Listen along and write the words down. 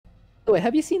the way,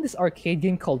 have you seen this arcade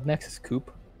game called Nexus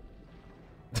Coop?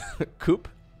 Coop?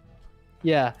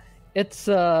 Yeah, it's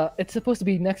supposed to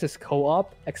be Nexus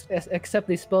Co-op, except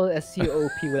they spell it as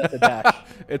C-O-O-P without the dash.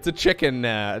 It's a chicken,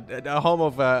 a home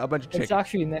of a bunch of chickens. It's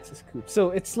actually Nexus Coop. So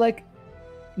it's like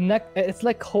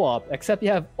co-op, except you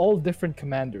have all different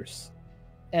commanders,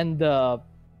 and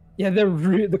yeah,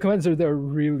 the commanders they're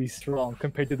really strong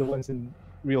compared to the ones in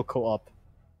real co-op.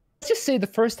 Let's just say the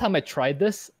first time I tried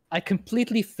this, I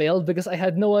completely failed because I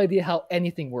had no idea how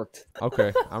anything worked.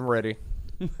 Okay, I'm ready.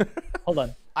 Hold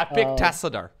on. I picked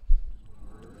Tassadar.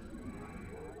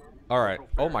 All right.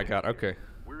 Oh my God. Okay.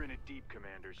 We're in a deep,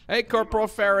 commanders. Hey, Corporal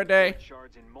Faraday.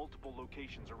 Shards in multiple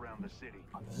locations around the city.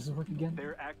 Does this work again?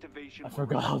 Their activation I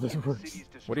forgot how this works.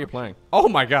 What are you playing? Oh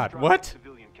my God. What?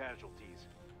 Civilian casualties.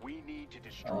 We need to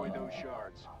destroy those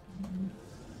shards.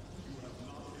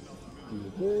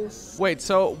 Do this. Wait.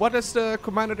 So, what is the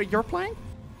commander that you're playing?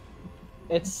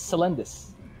 It's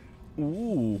Selendis.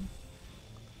 Ooh.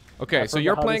 Okay, I so forgot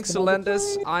you're how playing this commander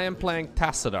Selendis, played. I am playing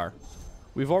Tassadar.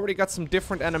 We've already got some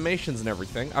different animations and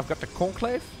everything. I've got the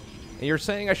Conclave, and you're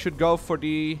saying I should go for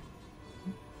the...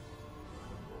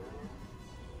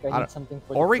 I need something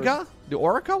for Auriga? The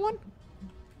Auriga one?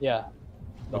 Yeah,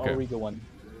 the Okay. Auriga one.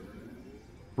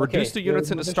 Reduce Okay, the units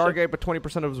your in the mothership- Stargate by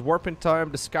 20% of his warping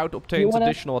time. The Scout obtains wanna-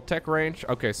 additional attack range.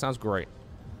 Okay, sounds great.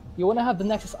 You want to have the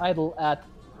Nexus idle at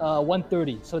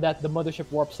 130 so that the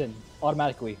mothership warps in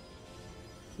automatically.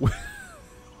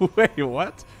 Wait,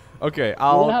 what? Okay,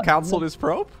 wanna I'll have- cancel this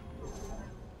probe.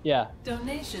 Yeah.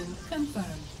 Donation confirmed.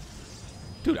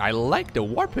 Dude, I like the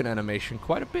warping animation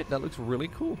quite a bit. That looks really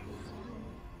cool.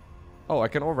 Oh, I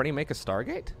can already make a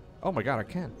Stargate? Oh my God, I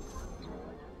can.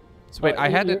 So wait, I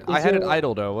had it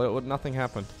idle though. Nothing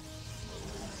happened.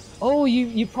 Oh,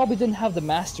 you probably didn't have the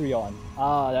mastery on.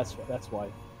 Ah, that's why.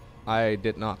 I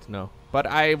did not, no. But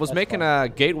I was making a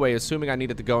gateway assuming I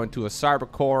needed to go into a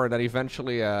cyber core and then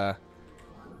eventually,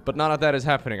 but none of that is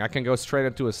happening. I can go straight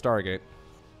into a Stargate.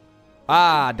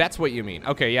 Ah, that's what you mean.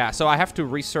 Okay, yeah, so I have to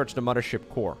research the mothership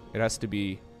core. It has to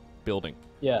be building.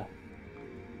 Yeah.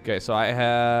 Okay, so I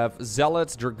have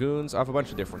Zealots, Dragoons, I have a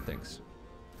bunch of different things.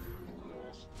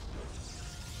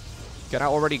 Can I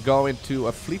already go into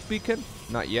a fleet beacon?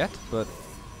 Not yet, but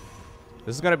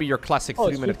this is gonna be your classic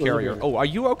 3-minute carrier. Oh, are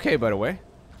you okay, by the way?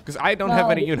 Because I don't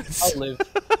have any units. I'll live.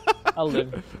 I'll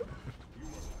live.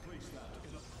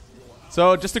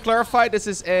 So, just to clarify, this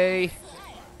is a...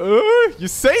 you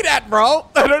say that, bro!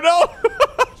 I don't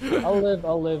know! I'll live,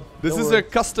 I'll live. This is a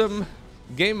custom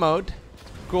game mode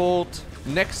called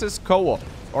Nexus Co-op.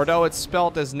 Although it's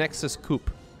spelled as Nexus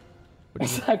Coop.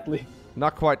 Exactly.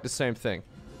 Not quite the same thing.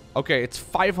 Okay, it's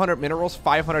 500 minerals,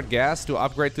 500 gas to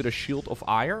upgrade to the Shield of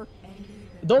Ire.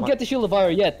 Don't get the Shield of Ire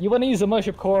yet. You want to use the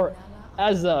mothership core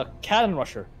as a cannon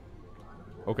rusher.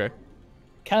 Okay.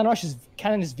 Cannon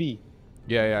is V.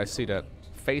 Yeah, I see that.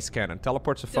 Phase cannon.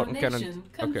 Teleports a photon cannon.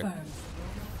 Okay. Confirmed.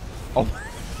 Oh.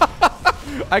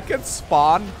 I can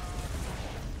spawn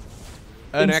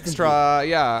an extra,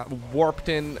 yeah, warped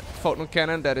in photon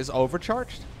cannon that is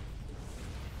overcharged.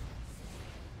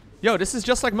 Yo, this is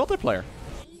just like multiplayer.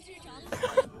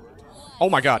 Oh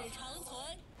my God.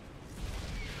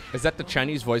 Is that the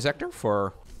Chinese voice actor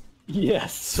for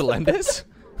Yes. Selendis?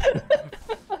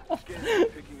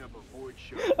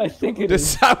 I think it This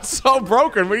is. sounds so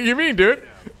broken. What do you mean, dude?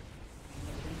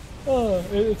 Oh,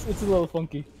 it's a little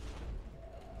funky.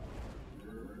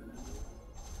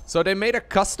 So they made a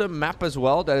custom map as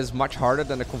well that is much harder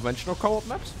than the conventional co-op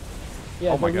maps?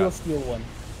 Yeah, Oh my the real God. steel one.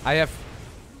 I have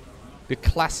the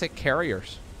classic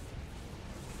carriers.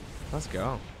 Let's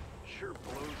go. Sure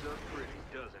blows up pretty,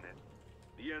 doesn't it?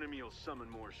 The enemy will summon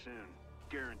more soon.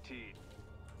 Guaranteed.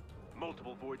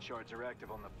 Multiple void shards are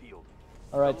active on the field.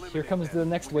 Alright, here comes the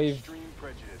next wave. Extreme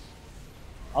prejudice.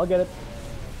 I'll get it.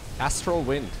 Astral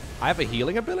Wind. I have a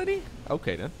healing ability?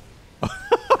 Okay then.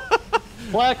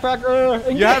 Planet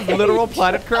Cracker! You have literal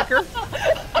Planet Cracker?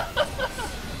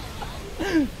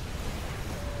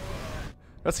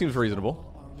 That seems reasonable.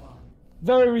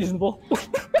 Very reasonable.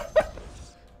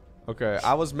 Okay,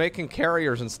 I was making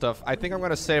carriers and stuff. I think I'm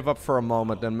gonna save up for a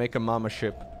moment and make a mama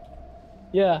ship.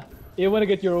 Yeah, you want to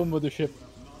get your own mothership.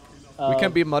 We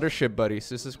can be mothership buddies.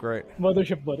 This is great.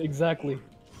 Mothership, but exactly.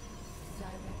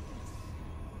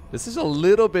 This is a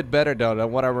little bit better though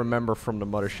than what I remember from the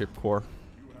mothership core.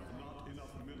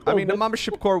 I mean, the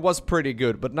mothership core was pretty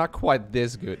good, but not quite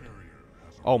this good.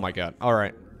 Oh my God! All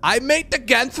right, I made the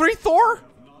Gantry Thor.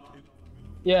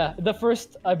 Yeah,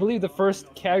 I believe the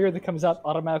first carrier that comes out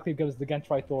automatically becomes the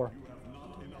Gantry Thor.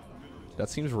 That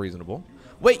seems reasonable.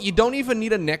 Wait, you don't even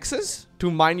need a Nexus to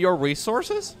mine your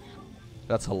resources?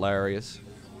 That's hilarious.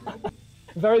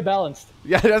 Very balanced.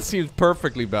 Yeah, that seems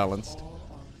perfectly balanced.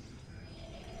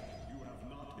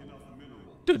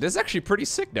 Dude, this is actually pretty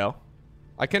sick, though.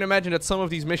 I can imagine that some of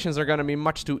these missions are gonna be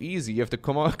much too easy if the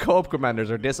co-op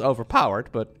commanders are this overpowered,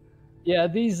 but... Yeah,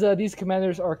 these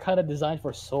commanders are kind of designed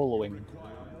for soloing,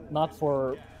 not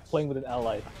for playing with an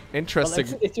ally. Interesting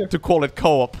Well, it's your... to call it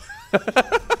co-op.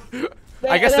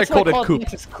 I guess they called it Coop.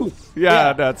 Nexus Coop.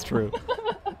 Yeah, that's true.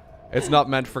 It's not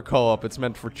meant for co-op, it's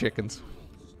meant for chickens.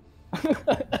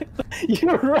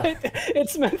 You're right.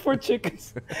 It's meant for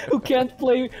chickens who can't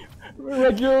play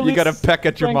regularly. You gotta peck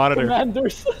at your monitor.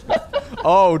 Commanders.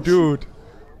 Oh, dude.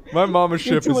 My mama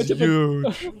ship is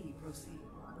huge. A...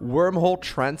 Wormhole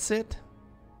transit?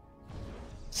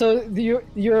 So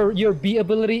your B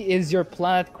ability is your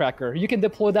planet cracker. You can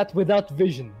deploy that without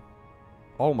vision.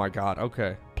 Oh my god,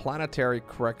 okay. Planetary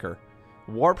cracker.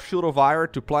 Warp shield of ire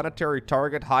to planetary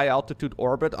target, high altitude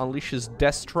orbit, unleashes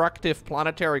destructive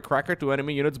planetary cracker to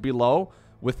enemy units below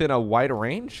within a wide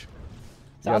range?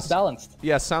 Sounds balanced.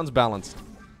 Yeah, sounds balanced.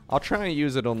 I'll try and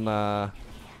use it on well,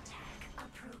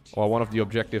 one of the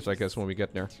objectives, I guess, when we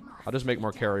get there. I'll just make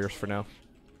more carriers for now.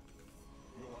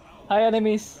 Hi,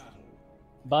 enemies.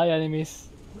 Bye, enemies.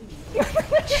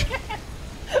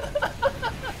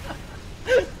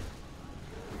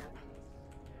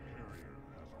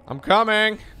 I'm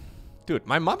coming! Dude,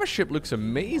 my mama ship looks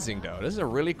amazing, though. This is a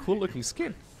really cool looking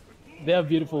skin. They have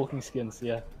beautiful looking skins,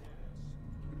 yeah.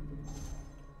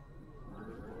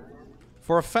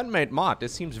 For a fan-made mod,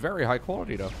 this seems very high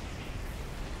quality, though.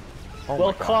 Oh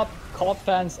well, co-op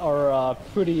fans are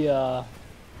pretty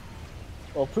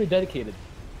dedicated.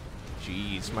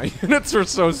 Jeez, my units are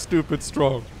so stupid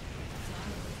strong.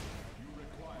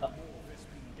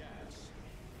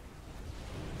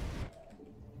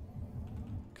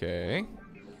 Okay.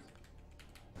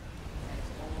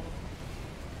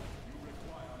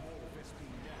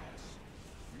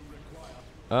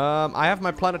 I have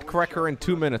my planet cracker in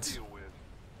 2 minutes.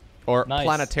 Or nice.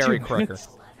 planetary cracker.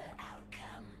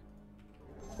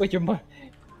 Wait, your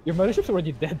mothership's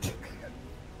already dead.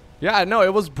 Yeah, no,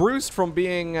 it was bruised from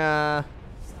being a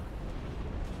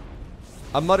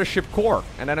mothership core.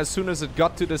 And then as soon as it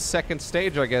got to the second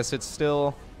stage, I guess it's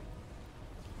still...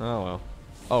 Oh, well.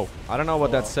 Oh, I don't know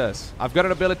what that says. I've got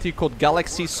an ability called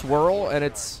Galaxy Swirl, and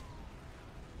it's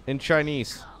in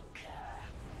Chinese.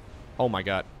 Oh my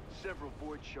god. Several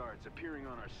void shards appearing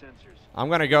on our sensors. I'm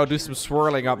gonna go do some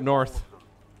swirling up north.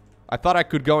 I thought I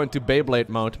could go into Beyblade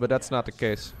mode, but that's not the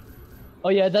case. Oh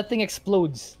yeah, that thing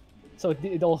explodes. So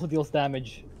it also deals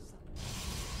damage.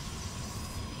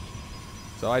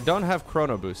 So I don't have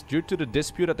Chrono Boost. Due to the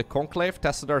dispute at the Conclave,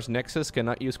 Tassadar's Nexus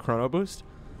cannot use Chrono Boost.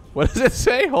 What does it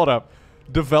say? Hold up.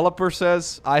 Developer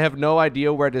says, I have no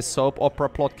idea where this soap opera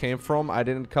plot came from. I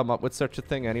didn't come up with such a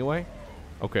thing anyway.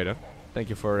 Okay then. Thank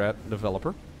you for that,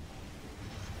 developer.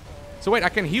 So wait, I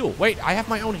can heal. Wait, I have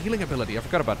my own healing ability. I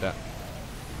forgot about that.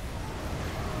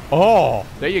 Oh,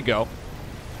 there you go.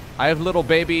 I have little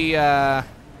baby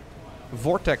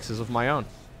vortexes of my own.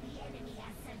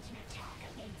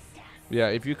 Yeah,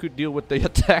 if you could deal with the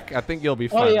attack, I think you'll be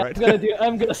fine, oh yeah, right?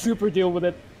 I'm gonna super deal with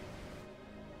it.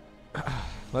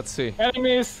 Let's see.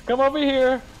 Enemies, come over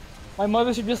here. My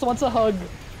mothership just wants a hug.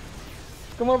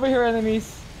 Come over here,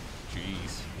 enemies.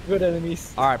 Jeez. Good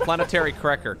enemies. Alright, planetary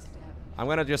cracker. I'm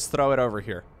gonna just throw it over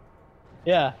here.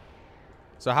 Yeah.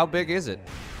 So how big is it?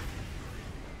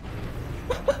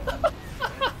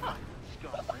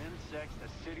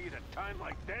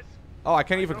 Oh, I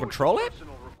can't even control it?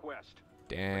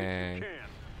 Dang.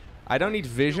 I don't need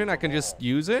vision, I can just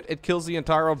use it? It kills the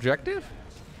entire objective?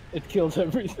 It kills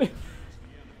everything.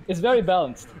 It's very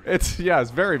balanced. It's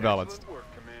very balanced.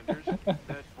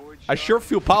 I sure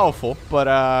feel powerful, but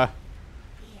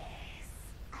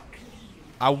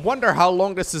I wonder how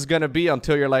long this is gonna be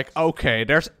until you're like, okay,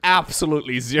 there's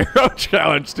absolutely zero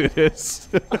challenge to this.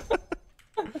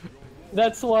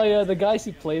 That's why the guys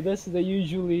who play this, they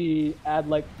usually add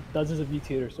like dozens of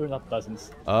mutators, or not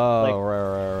dozens. Oh, like,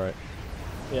 right.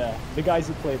 Yeah, the guys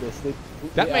who play this,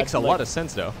 that makes a lot of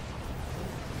sense though.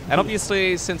 And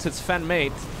obviously, since it's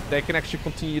fan-made, they can actually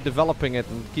continue developing it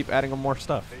and keep adding on more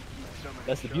stuff.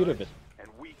 That's the beauty of it.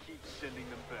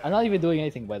 I'm not even doing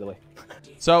anything, by the way.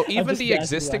 So even the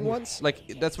existing ones,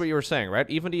 like that's what you were saying, right?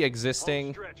 Even the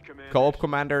existing co-op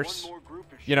commanders,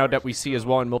 you know, that we see as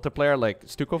well in multiplayer, like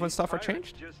Stukov and stuff, are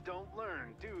changed?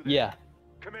 Yeah.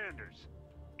 Commanders,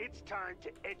 it's time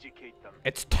to educate them.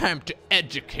 It's time to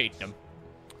educate them.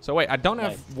 So wait, I don't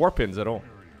have warp-ins at all.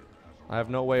 I have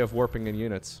no way of warping in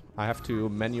units. I have to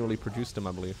manually produce them,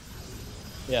 I believe.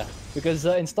 Yeah, because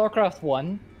in StarCraft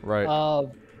 1, right.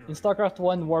 In StarCraft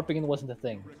 1, warping in wasn't a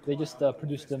thing. They just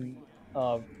produced them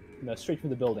No, straight from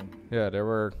the building. Yeah, there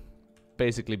were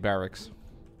basically barracks.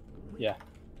 Yeah.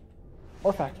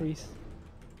 Or factories.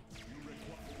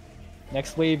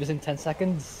 Next wave is in 10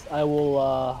 seconds. I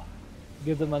will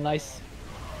give them a nice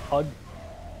hug.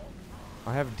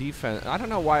 I have defense. I don't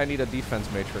know why I need a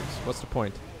defense matrix. What's the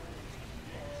point?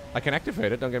 I can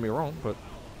activate it, don't get me wrong, but...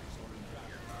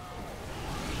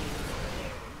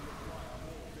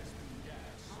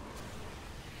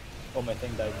 Oh, my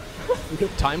thing died.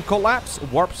 Time collapse,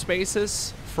 warp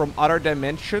spaces from other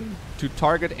dimension to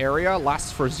target area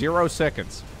lasts for 0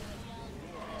 seconds.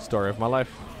 Story of my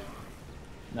life.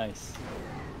 Nice.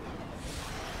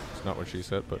 It's not what she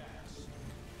said, but...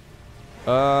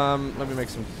 let me make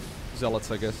some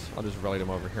zealots, I guess. I'll just rally them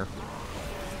over here.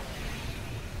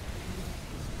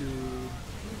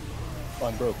 Oh,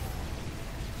 I'm broke.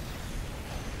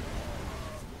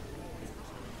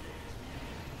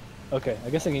 Okay, I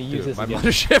guess I can use this my again.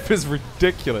 mothership is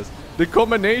ridiculous. The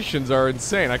combinations are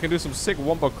insane. I can do some sick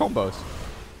wombo combos.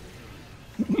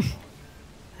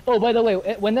 Oh, by the way,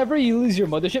 whenever you lose your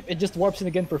mothership, it just warps in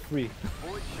again for free.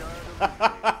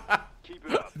 Keep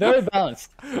it up. Very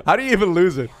balanced. How do you even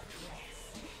lose it?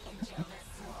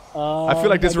 I feel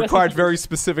like this required very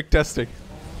specific testing.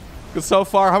 Because so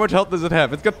far, how much health does it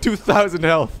have? It's got 2,000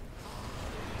 health.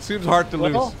 Seems hard to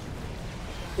lose.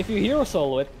 If you hero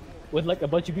solo it with like a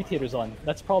bunch of mutators on,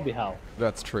 that's probably how.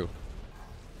 That's true.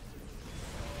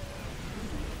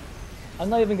 I'm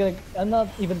not even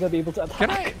gonna be able to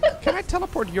attack. Can I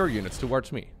teleport your units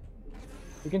towards me?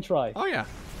 You can try. Oh yeah.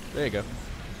 There you go.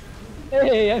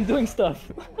 Hey, I'm doing stuff.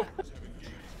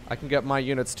 I can get my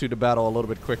units to the battle a little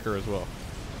bit quicker as well.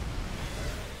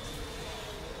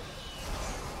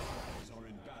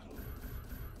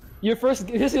 This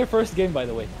is your first game, by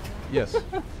the way. Yes.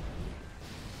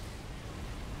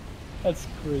 That's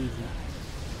crazy.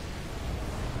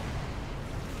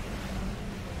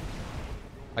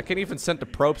 I can even send the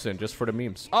probes in just for the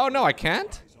memes. Oh no, I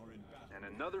can't? And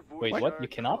another void Wait, shard what? You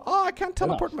cannot? Oh, I can't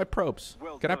teleport my probes.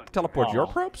 Well Can I done. teleport your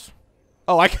Aw. probes?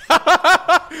 Oh, I can.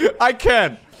 I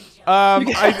can.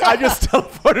 I just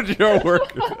teleported your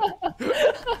work.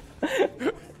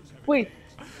 Wait,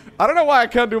 I don't know why I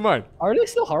can't do mine. are they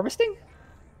still harvesting?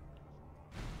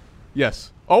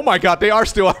 Yes. Oh my god, they are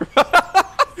still...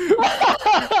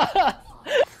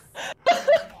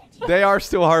 They are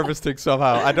still harvesting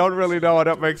somehow. I don't really know how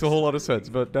that makes a whole lot of sense,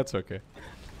 but that's okay.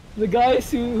 The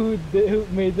guys who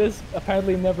made this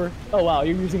apparently never... Oh wow,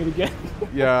 you're using it again.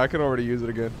 Yeah, I can already use it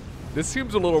again. This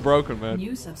seems a little broken, man.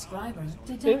 New subscriber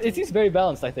detected. It seems very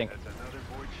balanced, I think. That's another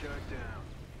void shard down.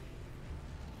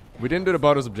 We didn't do the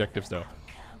bonus objectives, though.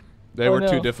 They Oh, were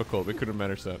too no. difficult. We couldn't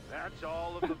manage that. That's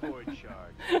all of the void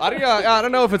shards. I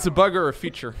don't know if it's a bug or a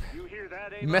feature. You hear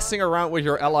that, Avon? Messing around with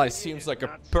your allies seems like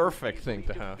a perfect thing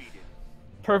to have.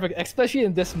 Perfect, especially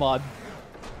in this mod.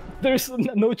 There's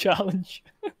no challenge.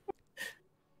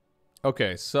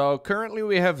 Okay, so currently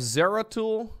we have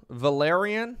Zeratul,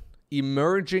 Valerian,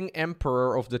 Emerging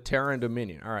Emperor of the Terran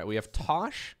Dominion. All right, we have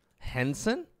Tosh,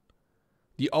 Henson,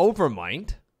 the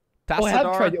Overmind, Tassadar. Oh, I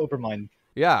have tried the Overmind.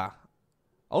 Yeah,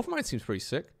 Overmind seems pretty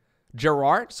sick.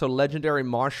 Gerard, so Legendary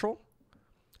Marshal,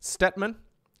 Stetman,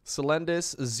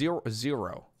 Selendis,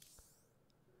 Zero.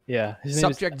 Yeah. His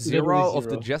name Subject is Zero literally of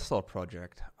the Jessel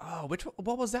Project. Oh,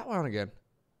 what was that one again?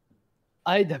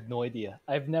 I have no idea.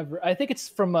 I think it's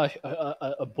from a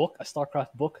book, a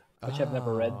StarCraft book, which I've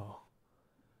never read. Oh.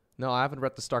 No, I haven't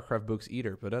read the StarCraft books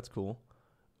either, but that's cool.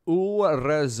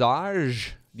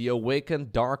 Urazaj, the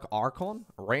Awakened Dark Archon,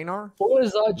 Raynar.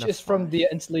 Orzaj is from the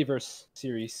Enslavers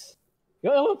series.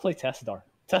 Yeah, I want to play Tassadar.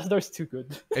 Tassadar's too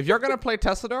good. If you're gonna play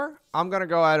Tassadar, I'm gonna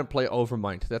go ahead and play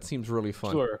Overmind. That seems really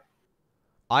fun. Sure.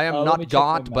 I am let me not check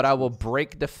God, my but I will messages.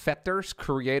 break the fetters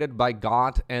created by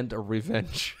God and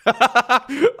revenge.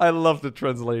 I love the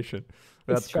translation.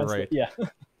 That's great. Yeah.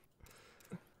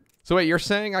 So wait, you're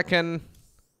saying I can...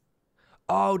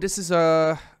 Oh, this is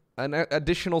an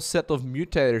additional set of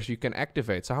mutators you can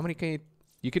activate. So how many can you...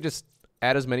 You can just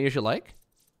add as many as you like?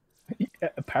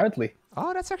 Apparently.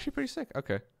 Oh, that's actually pretty sick.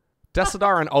 Okay.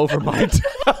 Tassadar and Overmind.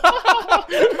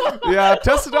 Yeah,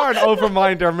 Tassadar and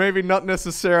Overmind are maybe not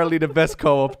necessarily the best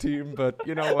co-op team, but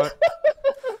you know what?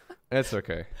 It's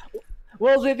okay.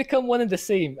 Well, they become one and the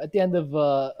same at the end of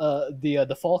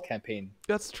the fall campaign.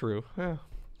 That's true. Yeah.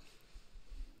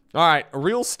 All right,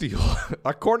 Real Steel.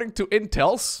 According to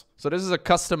Intels, so this is a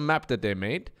custom map that they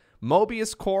made.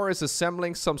 Mobius Core is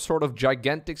assembling some sort of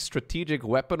gigantic strategic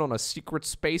weapon on a secret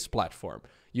space platform.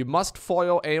 You must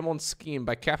foil Amon's scheme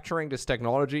by capturing this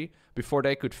technology before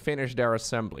they could finish their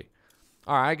assembly.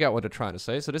 Alright, I get what they're trying to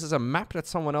say. So this is a map that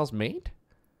someone else made?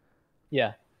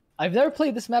 Yeah. I've never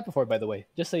played this map before, by the way,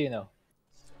 just so you know.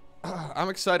 I'm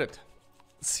excited.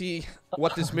 See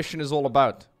what this mission is all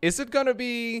about. Is it gonna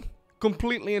be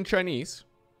completely in Chinese?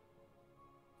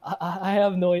 I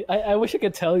have no. I wish I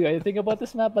could tell you anything about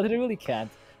this map, but I really can't.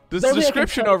 This The only I can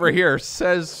description tell over you- here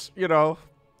says, you know,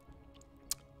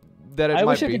 that it I might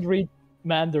wish I be. could read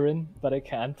Mandarin, but I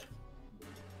can't.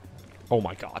 Oh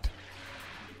my god,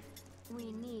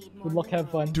 We need more Good luck, have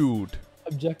fun. dude.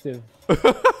 Objective.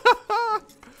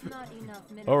 Not enough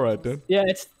minerals. All right then. Yeah,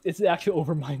 it's the actual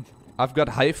Overmind. I've got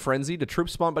Hive Frenzy. The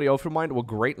troops spawned by the Overmind will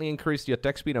greatly increase the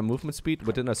attack speed and movement speed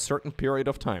within a certain period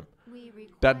of time. We require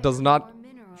That does not more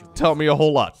minerals. tell me a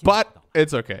whole lot, but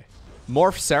it's okay.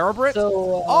 Morph Cerebrit.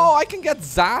 So, Oh, I can get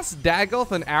Zas,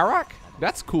 Dagoth, and Arak.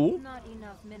 That's cool. Not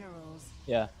enough minerals.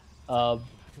 yeah.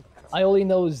 I only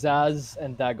know Zaz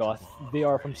and Dagoth. They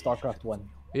are from StarCraft 1.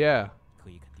 Yeah. 可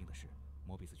以肯定的是，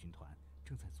摩比斯军团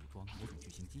正在组装某种巨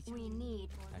型机器， We need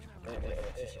但是还没有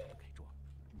把机器人开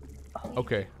装。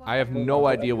 Okay. I have no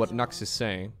idea what Nux is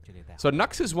saying. 这类弹 So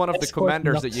Nux is one of the Escort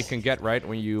commanders that Nux. you can get, right,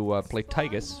 when you play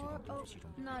Tygus.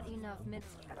 not enough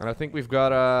minerals. And I think we've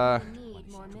got We need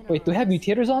more minerals. Wait, do we have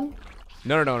mutators on?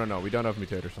 No. We don't have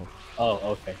mutators on. Oh,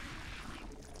 okay.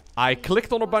 I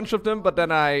clicked on a bunch of them, but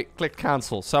then I clicked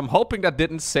cancel. So I'm hoping that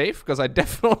didn't save, because I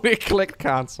definitely clicked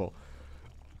cancel.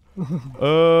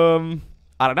 I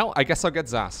don't know. I guess I'll get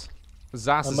Zas.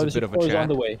 Zas is a bit of a on Chad.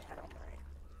 the way.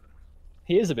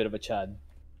 He is a bit of a Chad.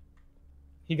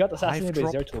 He got Hive assassinated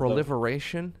by drop, Zertul. though.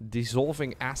 proliferation,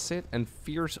 dissolving acid, and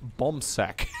fierce bomb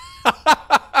sack.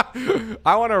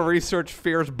 I want to research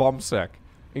fierce bomb sack.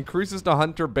 Increases the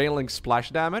hunter bailing splash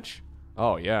damage.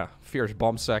 Oh yeah, fierce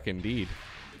bomb sack indeed.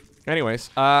 Anyways,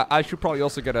 I should probably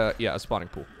also get a spawning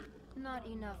pool. Not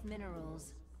enough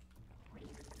minerals.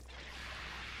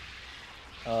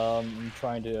 I'm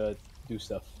trying to do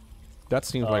stuff. That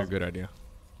seems like a good idea.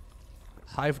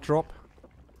 Hive drop.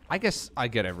 I guess I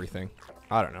get everything.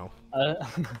 I don't know.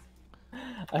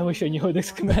 I wish I knew how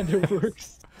this commander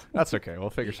works. That's okay. We'll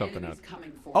figure something out.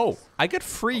 Oh, I get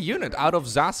free unit out of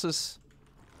Zas's.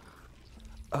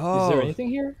 Oh. Is there anything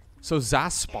here? So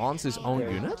Zas spawns his own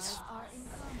units?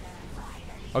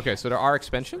 Okay, so there are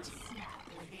expansions?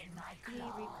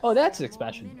 Oh, that's an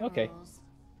expansion. Okay.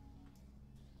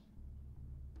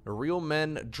 Real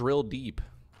men drill deep.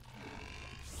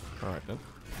 Alright then.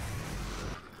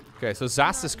 Okay, so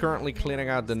Zas is currently cleaning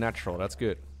out the natural. That's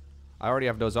good. I already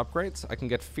have those upgrades. I can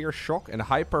get Fierce Shock and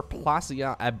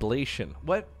Hyperplasia Ablation.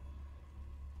 What?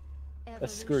 A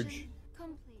Scourge.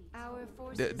 Our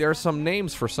forces There are some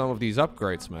names for some of these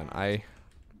upgrades, man. I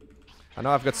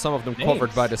know I've got some of them covered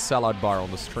Names? by the sellout bar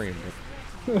on the stream.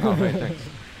 But oh, hey, thanks.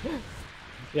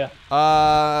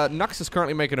 Yeah. Nux is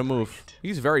currently making a move.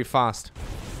 He's very fast.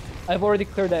 I've already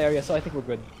cleared the area, so I think we're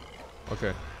good.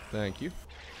 Okay, thank you.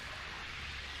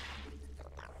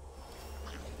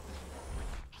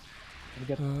 We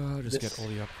get Just this- get all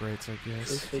the upgrades, I guess.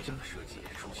 station.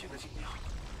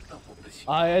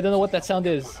 I don't know what that sound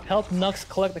is. Help Nux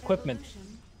collect equipment.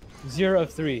 0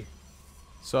 of 3.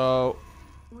 So,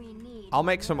 we need I'll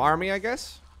make some army, I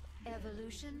guess.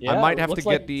 evolution. Yeah, I might have to looks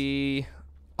get like- the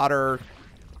other...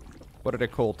 What are they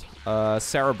called?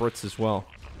 Cerebrits as well.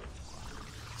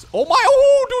 Oh my...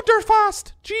 Oh, dude, they're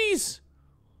fast! Jeez!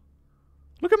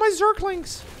 Look at my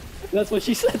Zerglings! That's what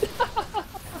she said.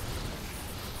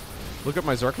 Look at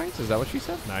my Zerglings? Is that what she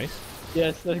said? Nice.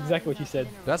 Yes, that's exactly what she said.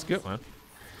 That's good, man.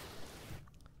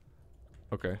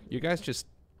 Okay, you guys just...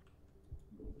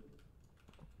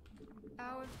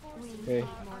 Our forces Okay. need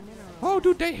more minerals. Oh,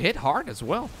 dude, they hit hard as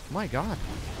well. My god.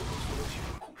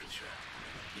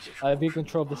 I have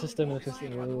control of the system. And the system.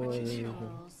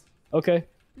 Minerals. Okay.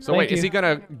 So Thank wait, is you. he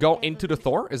gonna go into the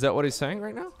Thor? Is that what he's saying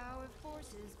right now? Our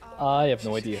forces are I have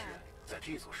no idea.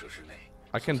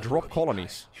 I can drop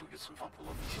colonies.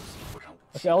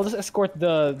 Okay, I'll just escort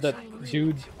the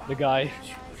dude, the guy,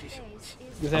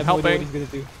 because I have no idea what helping. he's gonna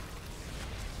do.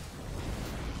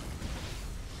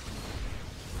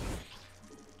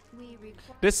 we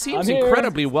require This seems I'm here.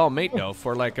 incredibly well made though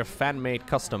for like a fan-made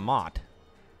custom mod.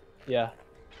 Yeah.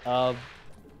 A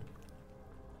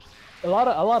lot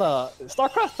of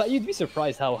StarCraft. You'd be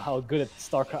surprised how good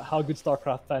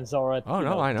StarCraft fans are at. Oh you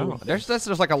no, I know. doing There's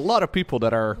like a lot of people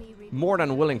that are more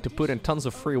than willing to put in tons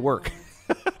of free work.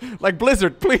 Like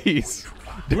Blizzard, please.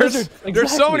 Blizzard,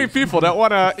 There's so many exactly. people that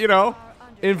wanna, you know,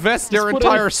 invest their Just put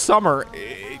entire in- summer,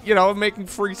 you know, making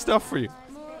free stuff for you.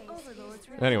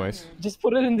 Anyways, Just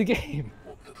put it in the game.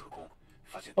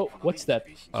 Oh, what's that?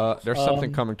 there's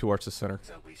something coming towards the center.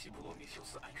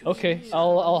 Okay,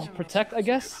 I'll protect, I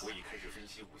guess.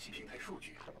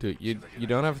 Dude, you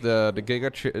don't have the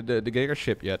Giga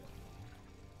ship yet.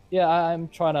 Yeah, I'm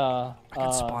trying to I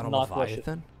can spawn a not rush it.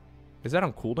 Leviathan. Is that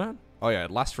on cooldown? Oh yeah,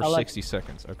 it lasts for 60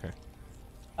 seconds. Okay.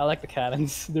 I like the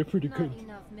cannons. They're pretty Not good.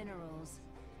 enough minerals.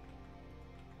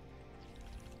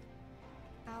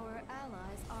 Our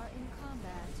allies are in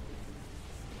combat.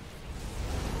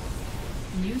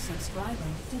 New subscriber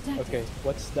detected. Okay,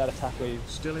 what's that attack wave?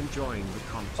 Still enjoying the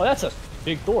content. Oh, that's a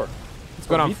big Thor. It's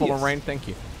going on full Prometheus. rain. Thank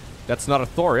you. That's not a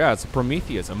Thor. Yeah, it's a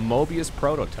Prometheus, a Mobius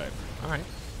prototype. All right.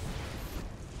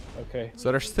 Okay. So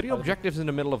there's 3 objectives in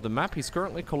the middle of the map. He's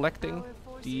currently collecting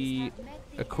the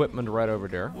equipment right over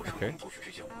there. Okay.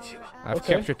 I've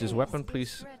Okay. captured this weapon.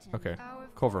 Please. Okay.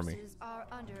 Cover me. Are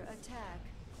under attack.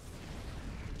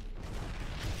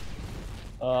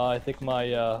 I think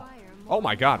my Oh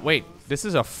my god, wait. This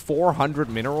is a 400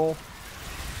 mineral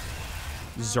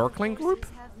Zergling group?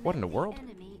 What in the world?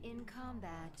 Enemy in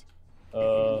combat.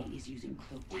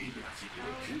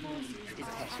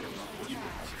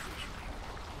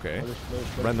 Okay.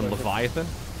 Random Leviathan.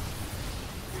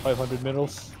 500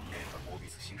 minerals. We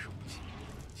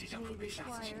require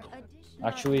additional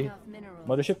Actually, enough minerals.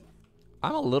 mothership.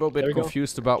 I'm a little There bit we go.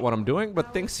 confused about what I'm doing,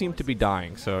 but things seem to be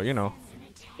dying, so, you know.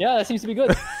 Yeah, that seems to be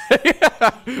good.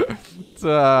 It's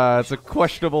a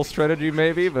questionable strategy,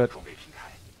 maybe, but...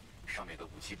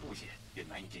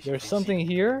 There's something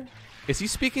here. Is he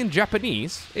speaking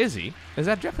Japanese? Is he? Is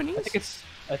that Japanese?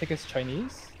 I think it's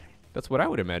Chinese. That's what I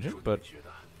would imagine, but...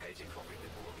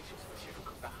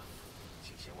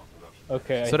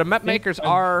 Okay. So the map makers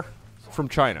are from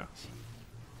China.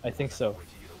 I think so.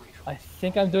 I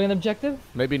think I'm doing an objective.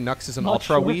 Maybe Nux is an Not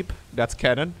ultra sure. weep. That's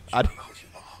canon. I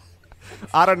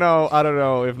don't know. I don't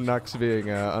know if Nux being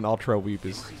an ultra weep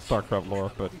is StarCraft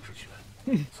lore, but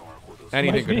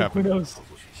anything Might could be, Who happen. knows?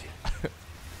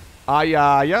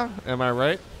 Yeah. Am I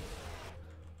right?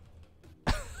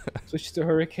 Switch to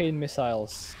hurricane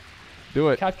missiles. Do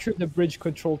it. Capture the bridge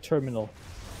control terminal.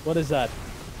 What is that?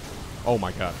 Oh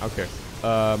my god. Okay.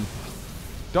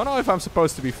 Don't know if I'm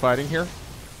supposed to be fighting here.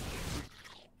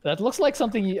 That looks like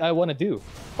something I want to do.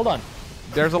 Hold on.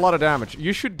 There's a lot of damage.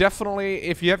 You should definitely,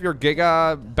 if you have your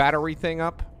Giga battery thing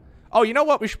up. Oh, you know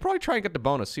what? We should probably try and get the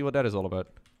bonus. See what that is all about.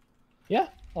 Yeah.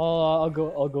 I'll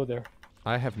go there.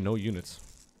 I have no units.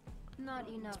 Not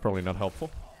enough. Probably not helpful.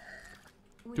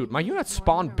 We Dude, my need units more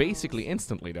spawn minerals. basically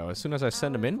instantly, though, as soon as I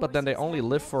send them in, but then they only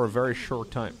live for a very short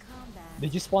time. Combat.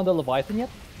 Did you spawn the Leviathan yet?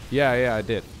 Yeah, I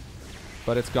did.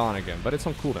 But it's gone again. But it's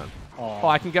on cooldown. Oh,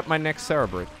 I can get my next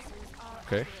Cerebrate.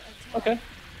 Okay. Okay.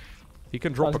 He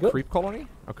can drop Sounds a good. creep colony.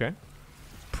 Okay.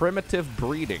 Primitive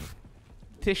breeding.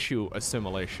 Tissue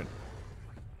assimilation.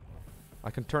 I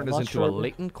can turn I'm this not into sure a that-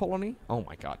 latent colony. Oh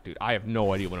my god, dude. I have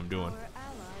no idea what I'm doing. Our allies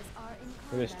are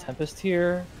in There's combat. Tempest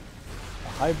here. A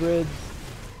hybrid.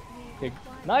 Okay.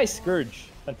 Nice Scourge.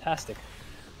 Fantastic.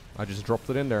 I just dropped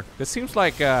it in there. This seems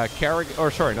like Carrigan,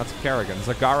 or sorry, not Carrigan,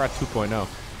 Zagara 2.0. Our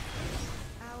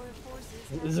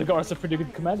forces have Zagar's a pretty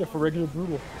good commander for regular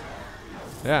brutal.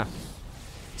 Yeah.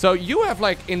 So you have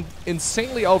like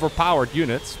insanely overpowered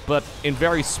units, but in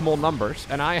very small numbers,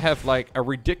 and I have like a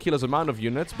ridiculous amount of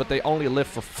units, but they only live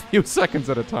for a few seconds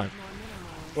at a time.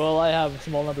 Well, I have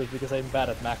small numbers because I'm bad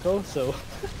at macro, so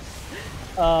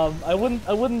I wouldn't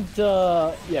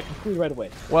conclude right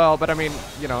away. Well, but I mean,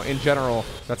 you know, in general,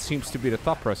 that seems to be the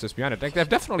thought process behind it. Like, they've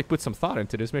definitely put some thought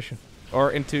into this mission,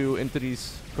 or into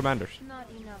these commanders. not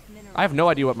enough minerals. I have no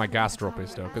idea what my gas drop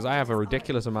is though, because I have a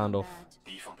ridiculous amount of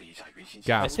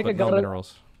gas, think but I got no it.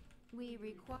 minerals. We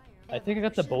require I think I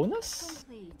got the bonus?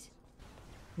 complete.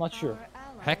 Not sure. Our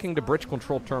allies Hacking the are bridge in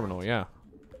control combat. terminal, yeah.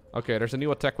 Okay, there's a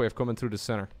new attack wave coming through the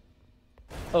center.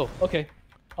 Oh, okay.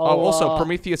 Oh, also,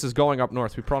 Prometheus is going up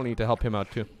north. We probably need to help him out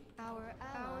too. Our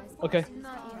allies Okay.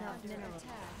 not enough minerals.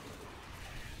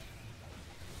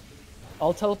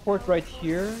 I'll teleport right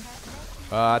here.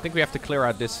 I think we have to clear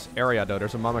out this area though.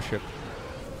 There's a mama ship.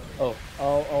 Oh,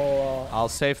 I'll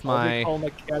save I'll my... recall my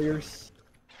carriers.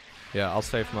 Yeah, I'll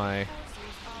save my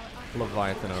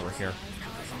Leviathan over here.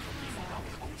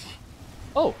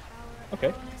 Oh, okay.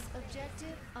 Bonus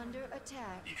objective under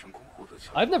attack.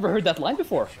 I've never heard that line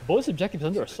before. Bonus objectives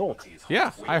under assault.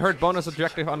 Yeah, I heard bonus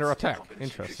objective under attack.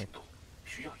 Interesting.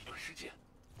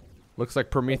 Looks like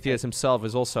Prometheus himself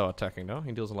is also attacking though.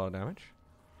 He deals a lot of damage.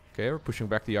 Okay, we're pushing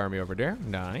back the army over there.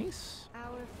 Nice.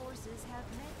 Our forces have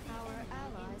met. Our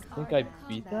allies I think are I in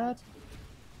beat combat.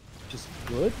 that. Which is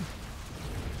good.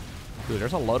 Dude,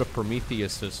 there's a lot of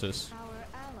Prometheuses. Our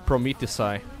allies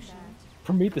Prometheusi.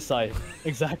 Prometheus,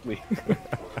 exactly.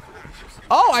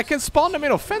 Oh, I can spawn them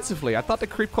in offensively. I thought the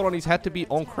creep colonies had to be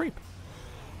on creep.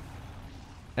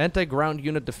 Anti-ground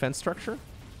unit defense structure.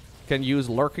 Can use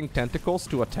lurking tentacles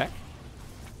to attack.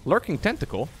 Lurking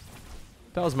tentacle?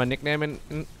 That was my nickname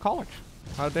in college.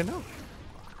 How did they know?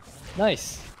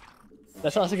 Nice.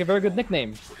 That sounds like a very good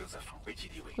nickname.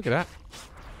 Look at that.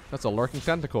 That's a lurking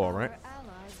tentacle, all right? Our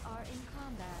allies are in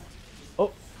combat.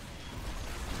 Oh.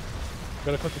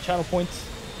 Gotta click the channel points.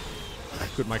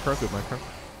 Good micro, good micro.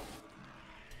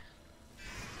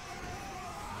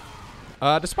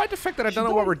 Despite the fact that I don't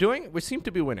know what we're doing, we seem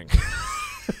to be winning.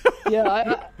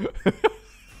 Yeah,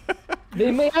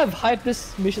 they may have hyped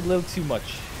this mission a little too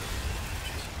much.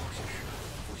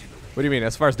 What do you mean,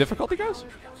 as far as difficulty goes?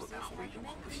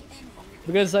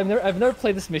 Because I've never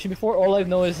played this mission before. All I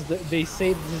know is that they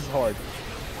say this is hard.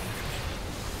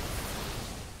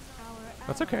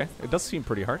 That's okay. It does seem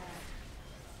pretty hard.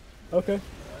 Okay.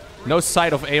 No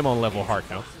sight of aim on level hard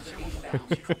now.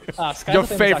 Sky Your Flame is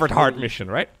favorite actually hard really- mission,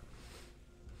 right?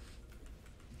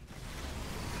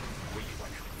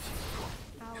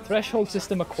 Threshold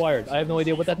system acquired. I have no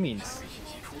idea what that means,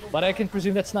 but I can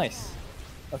presume that's nice.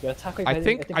 Okay, attack rate. I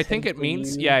think it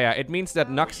means it means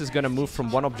that Nux is gonna move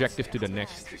from one objective to the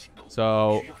next.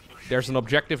 So there's an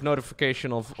objective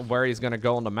notification of where he's gonna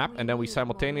go on the map, and then we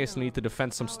simultaneously need to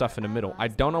defend some stuff in the middle. I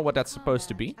don't know what that's supposed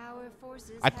to be.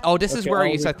 Oh, this is where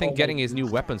he's, I think, getting his new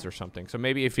weapons or something. So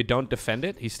maybe if you don't defend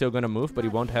it, he's still gonna move, but he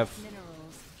won't have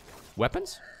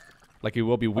weapons. Like he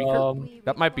will be weaker.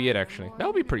 That might be it, actually. That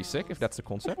would be pretty sick if that's the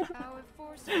concept.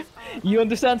 You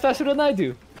understand faster than I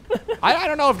do. I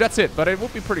don't know if that's it, but it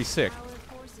would be pretty sick.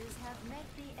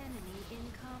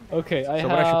 Okay, So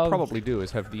what I should probably do is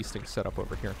have these things set up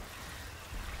over here.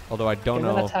 Although I don't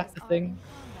know. Attack the thing.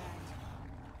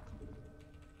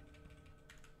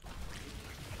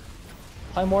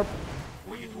 Time warp.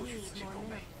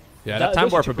 Yeah, that time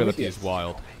those warp are ability Prometheus. is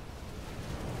wild.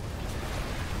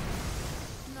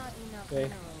 Okay.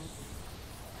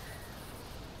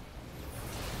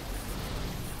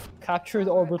 Capture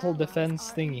the orbital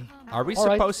defense thingy. Are we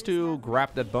Alright. supposed to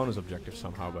grab that bonus objective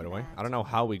somehow, by the way? I don't know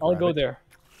how we grab I'll go it. there.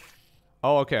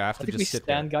 Oh, okay, I have I to think we just sit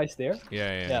stand there. guys there.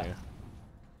 Yeah.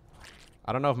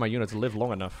 I don't know if my units live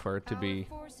long enough for it to be...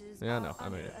 Yeah, no, I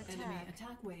made it. Enemy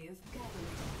attack wave gathering.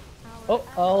 Oh,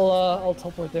 I'll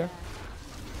teleport there.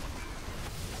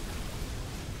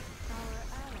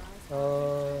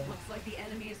 Looks like the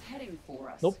enemy is heading for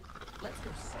us. Nope. Let's go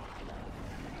safe.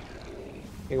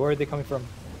 Okay, where are they coming from?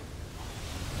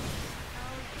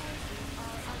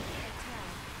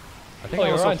 I think Oh, I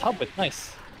you're also- on top of it.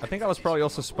 Nice. I think I was probably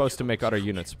also supposed to make other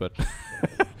units, but...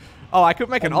 Oh, I could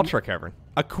make an Ultra Cavern.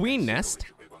 A queen nest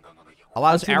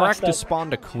allows Until Arak to next spawn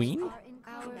the queen?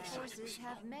 I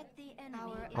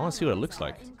wanna see what it looks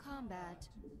like.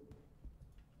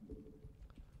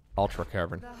 Ultra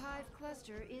Cavern. The hive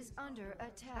cluster is under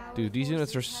attack. Dude, these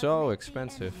units are so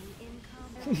expensive.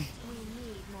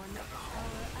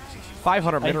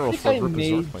 500 minerals think for I a group of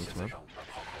made- Zorklings, man.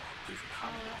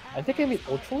 I think I made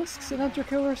Ultralisks in Hunter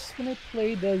Killers when I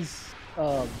played as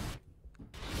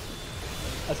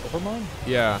Overmind.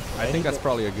 Yeah, I think that's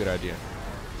probably a good idea.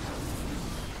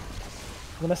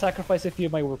 I'm gonna sacrifice a few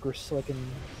of my workers so I can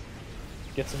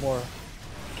get some more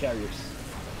carriers.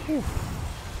 Whew.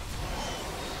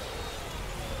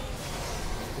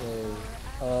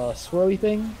 So, swirly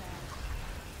thing.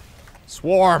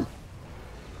 Swarm!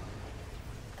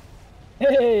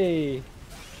 Hey!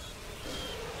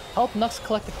 Help Nux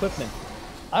collect equipment.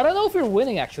 I don't know if we're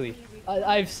winning actually.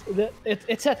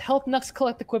 It's at help Nux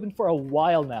collect equipment for a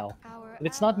while now. And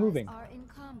it's not moving.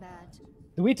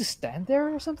 Do we need to stand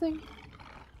there or something?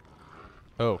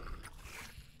 Oh.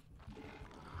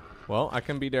 Well, I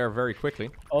can be there very quickly.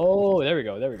 Oh, there we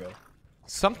go, there we go.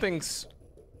 Something's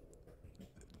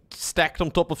stacked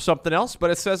on top of something else, but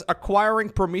it says acquiring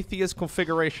Prometheus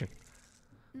configuration.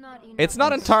 It's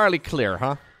not entirely clear,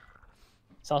 huh?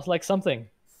 Sounds like something.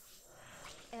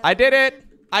 I did it!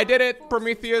 I did it,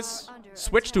 Prometheus!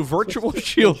 Switch to virtual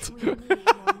shield.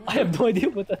 I have no idea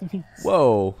what that means.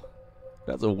 Whoa.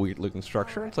 That's a weird looking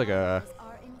structure. It's like a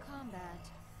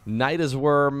Nidus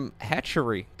worm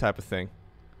hatchery type of thing.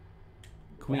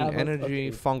 Queen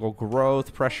energy, fungal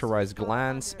growth, pressurized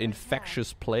glands,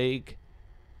 infectious plague,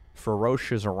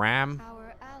 ferocious ram.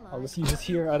 I'll just use it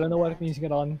here. I don't know what it means to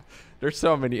get on. There's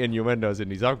so many innuendos in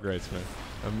these upgrades, man.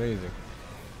 Amazing.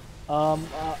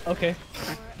 Okay.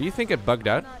 Do you think it bugged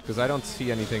out? Because I don't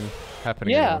see anything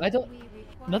happening Yeah, anymore. I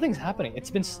don't. Nothing's happening.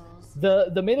 It's been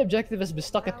the main objective has been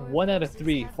stuck at 1 out of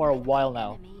 3 for a while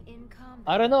now.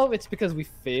 I don't know if it's because we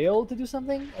failed to do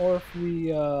something or if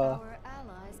we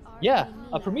yeah,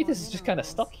 Prometheus is just kind of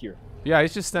stuck here. Yeah,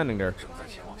 he's just standing there.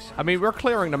 I mean, we're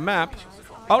clearing the map.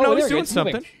 Oh, no, there he's we go, doing it's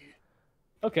moving. something.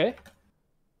 Okay.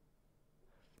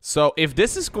 So if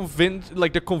this is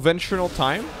like the conventional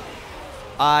time,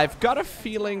 I've got a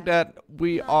feeling that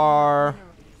we are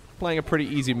playing a pretty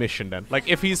easy mission then. Like,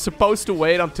 if he's supposed to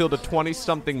wait until the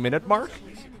 20-something minute mark.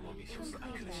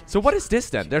 So what is this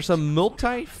then? There's a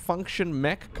multi-function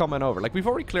mech coming over. Like, we've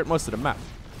already cleared most of the map.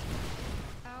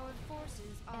 Our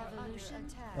forces are under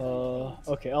attack.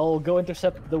 Okay, I'll go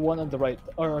intercept the one on the right,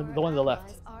 or the one on the left.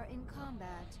 Allies are in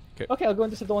combat. Okay, I'll go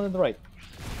intercept the one on the right.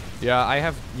 Yeah, I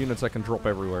have units I can drop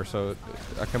everywhere, so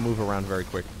I can move around very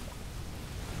quick.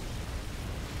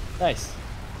 Nice.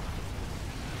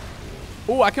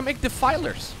 Oh, I can make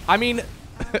defilers. I mean,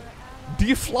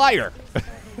 deflyer.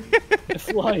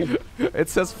 Flyer. It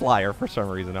says flyer for some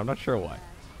reason. I'm not sure why,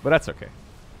 but that's okay.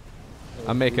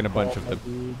 I'm making a bunch of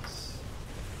them.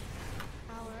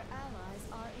 Our allies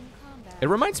are in combat. It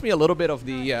reminds me a little bit of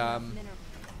the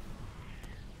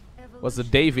what's the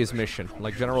Davis mission,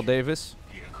 like General Davis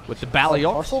with the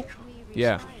Balliok. Parcel?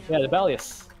 Yeah, Yeah, the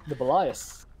Balius. The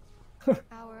Balius.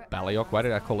 Balliok. Why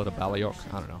did I call it a Balliok?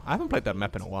 I don't know. I haven't played that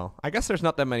map in a while. I guess there's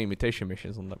not that many mutation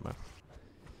missions on that map.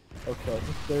 Okay, I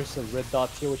think there's a red dot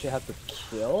here which I have to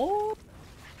kill?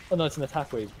 Oh no, it's an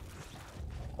attack wave.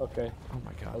 Okay. Oh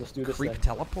my god. Let's do this Creep then.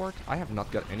 teleport? I have not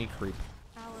got any creep.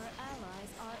 Our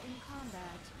allies are in combat.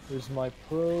 Here's my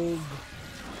probe.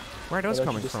 Where are those Well,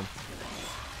 coming just- from?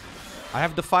 I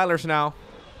have defilers now.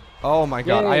 Oh my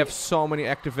god, I Yay. have so many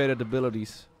activated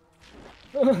abilities.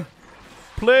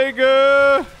 Plague!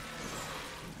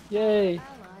 Yay! Allies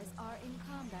are in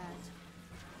combat.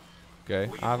 Okay,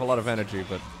 I have a lot of energy,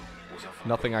 but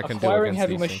nothing I can do Acquiring against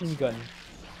heavy these machine things. gun.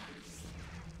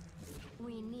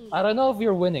 We need I don't know if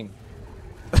you're winning.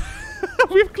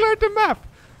 We've cleared the map!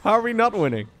 How are we not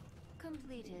winning?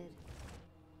 completed.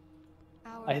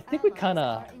 Our I think we allies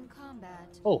kinda- are in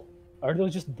combat. Oh, are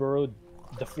those just burrowed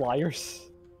the flyers?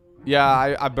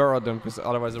 Yeah, I burrowed them, because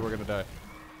otherwise we're gonna die.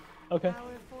 Okay.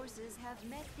 Our forces have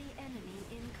met the enemy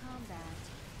in combat.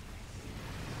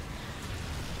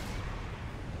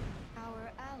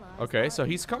 Our allies Okay, are so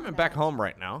in he's coming back combat. home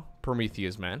right now.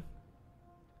 Prometheus, man.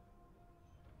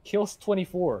 Kills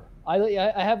 24. I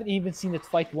haven't even seen it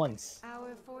fight once.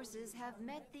 Our forces have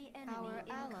met the enemy. Our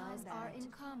allies are in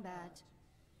combat.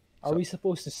 Are we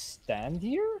supposed to stand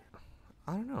here?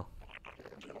 I don't know.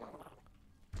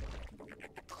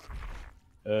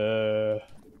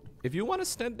 If you want to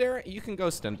stand there, you can go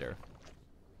stand there.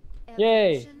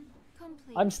 Yay. Evolution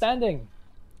complete. I'm standing.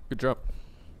 Good job.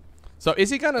 So is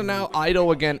he gonna now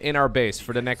idle again in our base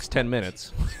for the next 10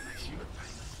 minutes?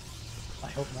 I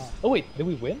hope not. Oh wait, did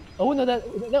we win? Oh no,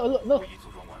 no.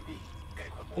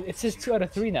 It says 2 out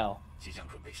of 3 now.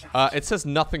 It says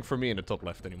nothing for me in the top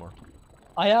left anymore.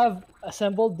 I have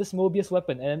assembled this Mobius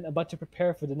weapon and I'm about to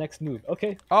prepare for the next move.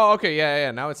 Okay, Oh, okay, yeah.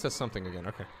 Now it says something again.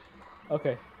 Okay.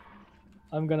 okay.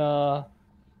 I'm gonna...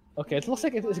 Okay, it looks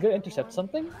like it's gonna intercept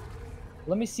something.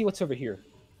 Let me see what's over here.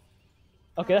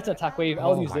 Okay, that's an attack wave.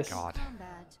 I'll Oh use my this. god.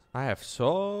 Combat. I have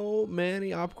so many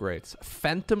upgrades.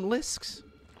 Phantom Lisks?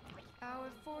 Our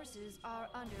forces are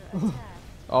under attack.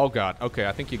 Oh god. Okay,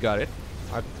 I think you got it.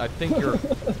 I think you're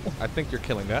I think you're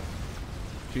killing that.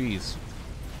 Jeez.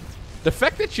 The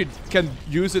fact that you can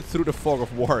use it through the fog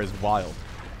of war is wild.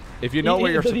 If you know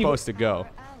where you're doesn't even- supposed to go.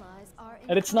 Our allies are in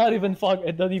And it's not even fog.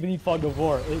 It doesn't even need fog of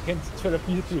war. It can sort of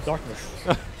use it through darkness.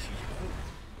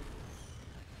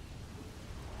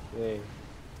 Yay.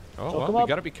 Oh, So well, come we up.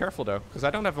 gotta be careful though, because I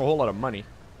don't have a whole lot of money.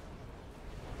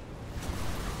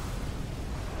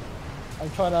 I'm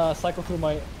trying to cycle through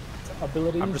my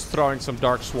abilities. I'm just throwing some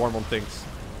Dark Swarm on things.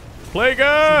 Plague!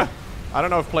 I don't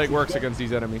know if Plague works against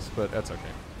these enemies, but that's okay.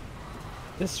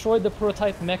 Destroyed the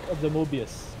prototype mech of the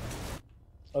Mobius.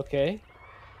 Okay.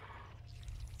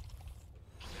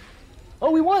 Oh,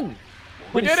 we won!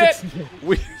 We did it! 26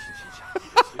 We.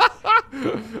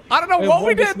 I don't know We what we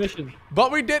won this did, mission.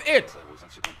 but we did it.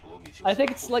 I think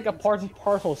it's like a part and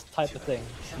parcels type of thing.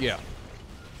 Yeah.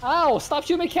 Ow! Stop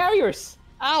shooting my carriers!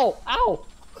 Ow! Ow!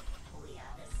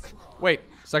 Wait,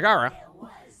 Sagara.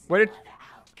 Wait.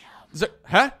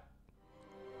 Huh?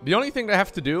 The only thing they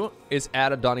have to do is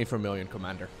add a Donny Vermillion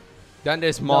commander. Then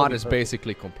this mod be is perfect.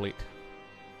 basically complete.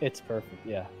 It's perfect,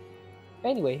 yeah.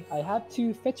 Anyway, I had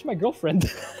to fetch my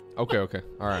girlfriend. Okay.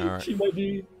 All right. She might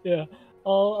be... Yeah.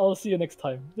 I'll see you next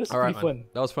time. This is All right, pretty man. fun.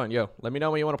 That was fun. Yo, let me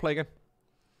know when you want to play again.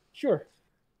 Sure.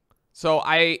 So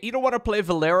I either want to play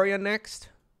Valerian next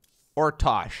or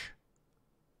Tosh.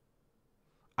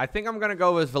 I think I'm gonna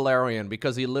go with Valerian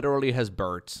because he literally has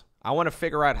birds. I want to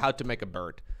figure out how to make a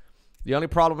bird. The only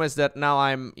problem is that now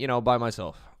I'm, by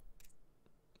myself.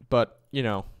 But,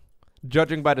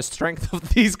 judging by the strength of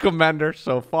these commanders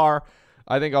so far,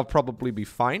 I think I'll probably be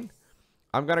fine.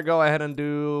 I'm gonna go ahead and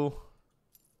do...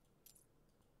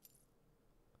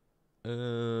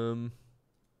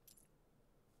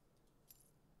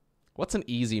 What's an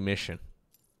easy mission?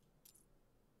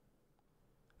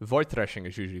 Void threshing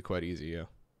is usually quite easy, yeah.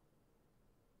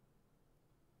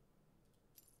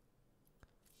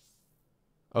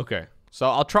 Okay, so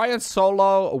I'll try and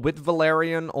solo with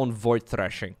Valerian on void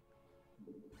threshing.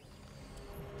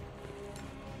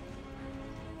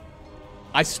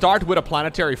 I start with a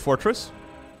planetary fortress,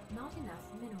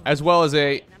 as well as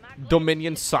a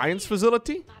Dominion science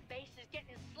facility.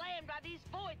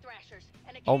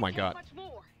 Oh my god.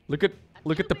 Look at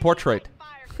the portrait.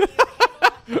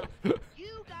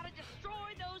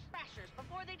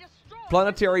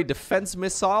 Planetary defense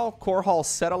missile, core hall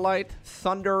satellite,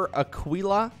 thunder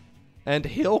Aquila, and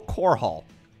hill core hall.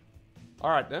 All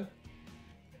right then.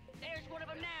 There's one of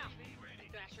them now.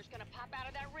 Thrasher's gonna pop out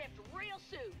of that rift real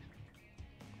soon.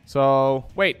 So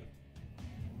wait,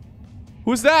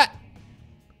 who's that?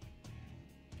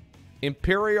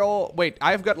 Imperial. Wait,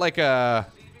 I've got like a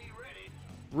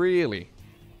really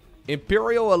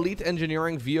Imperial elite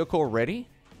engineering vehicle ready.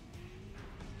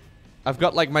 I've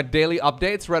got like my daily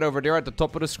updates right over there at the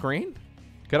top of the screen.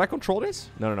 Can I control this?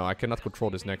 No, I cannot control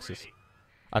this Nexus.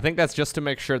 I think that's just to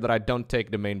make sure that I don't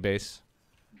take the main base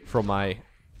from my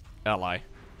ally.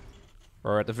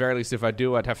 Or at the very least, if I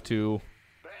do, I'd have to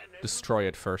destroy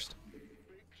it first.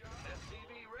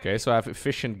 Okay, so I have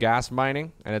efficient gas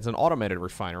mining, and it's an automated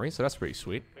refinery, so that's pretty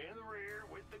sweet.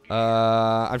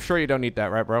 I'm sure you don't need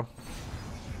that, right, bro?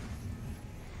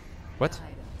 What?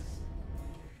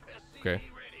 Okay.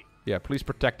 Yeah, please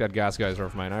protect that gas geyser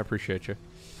of mine. I appreciate you.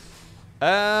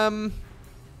 I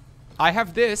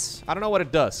have this. I don't know what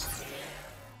it does.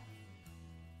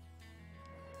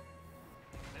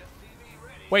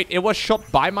 Wait, it was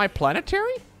shot by my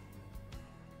planetary?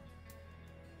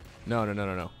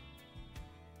 No.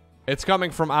 It's coming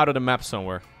from out of the map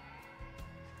somewhere.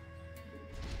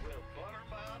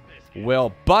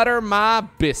 Well, butter my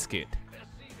biscuit.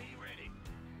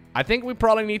 I think we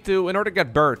probably need to, in order to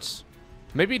get birds.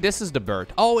 Maybe this is the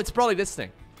bird. Oh, it's probably this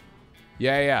thing.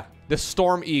 Yeah. The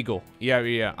Storm Eagle.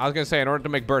 Yeah. I was gonna say, in order to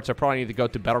make birds, I probably need to go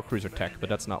to Battlecruiser Tech, but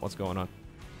that's not what's going on.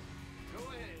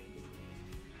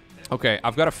 Okay,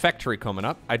 I've got a factory coming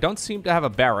up. I don't seem to have a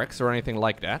barracks or anything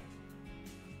like that.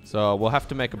 So we'll have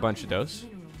to make a bunch of those.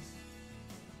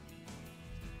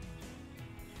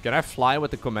 Can I fly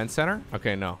with the command center?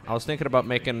 Okay, no. I was thinking about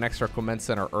making an extra command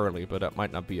center early, but that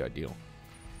might not be ideal.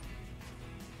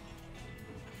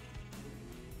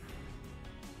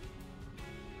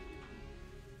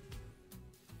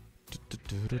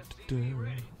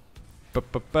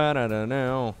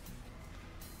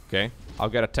 Okay, I'll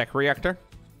get a tech reactor.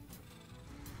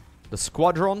 The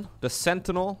Squadron, the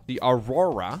Sentinel, the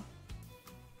Aurora,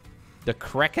 the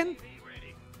Kraken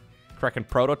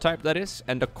prototype, that is,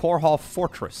 and the Core Hall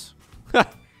Fortress.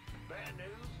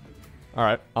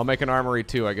 Alright, I'll make an armory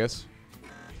too, I guess.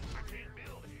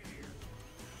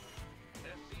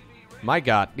 My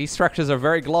god, these structures are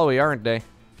very glowy, aren't they?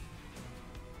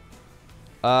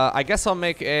 I guess I'll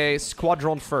make a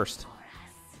squadron first.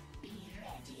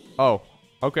 Oh,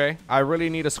 okay. I really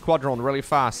need a squadron really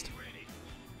fast.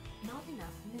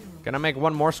 Can I make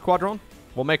one more squadron?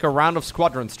 We'll make a round of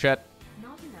squadrons, chat.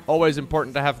 Always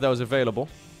important to have those available.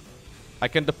 I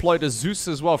can deploy the Zeus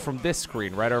as well from this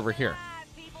screen right over here.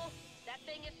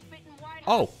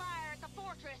 Oh.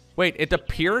 Wait, it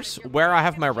appears where I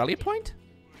have my rally point?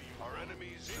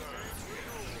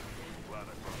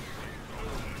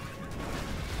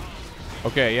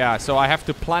 Okay, yeah, so I have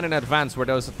to plan in advance where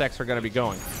those attacks are going to be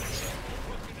going.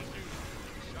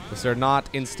 Because they're not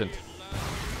instant.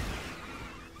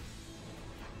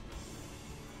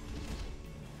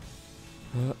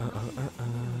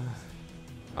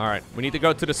 Alright, we need to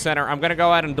go to the center. I'm going to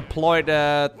go ahead and deploy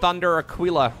the Thunder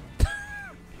Aquila.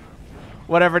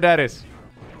 Whatever that is.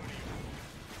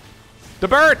 The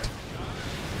bird!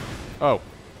 Oh.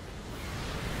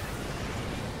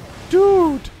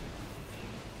 Dude!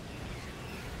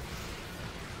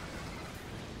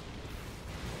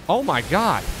 Oh my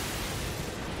god.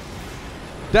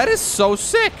 That is so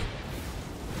sick.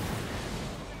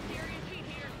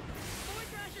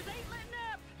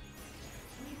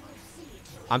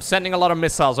 I'm sending a lot of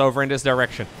missiles over in this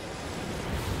direction.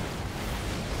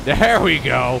 There we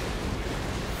go.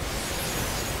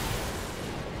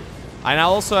 I now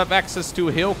also have access to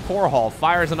Hill Core Hall.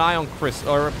 Fires an ion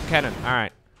crystal or cannon.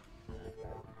 Alright.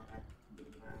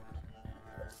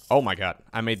 Oh my god.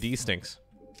 I made these things.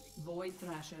 Void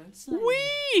Thrasher.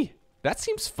 Whee! That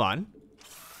seems fun.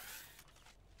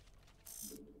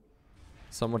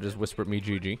 Someone just whispered me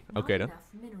GG. Okay then.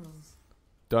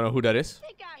 Don't know who that is.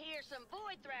 Think I hear some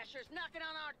Void Thrashers knocking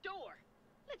on our door.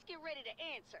 Let's get ready to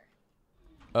answer.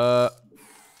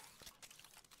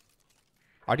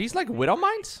 Are these like widow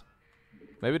mines?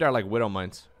 Maybe they're like widow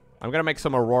mines. I'm gonna make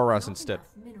some auroras instead.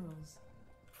 Minerals.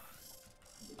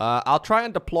 I'll try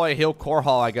and deploy a hill core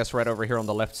hall, I guess, right over here on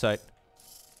the left side.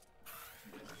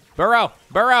 Burrow!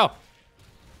 Burrow!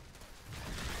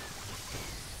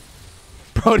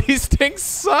 Bro, these things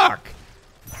suck!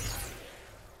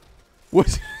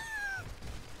 What?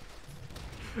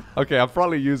 Okay, I'm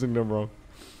probably using them wrong.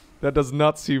 That does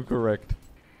not seem correct.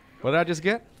 What did I just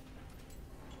get?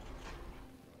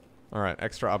 Alright,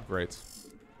 extra upgrades.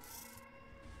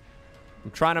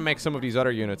 I'm trying to make some of these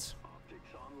other units.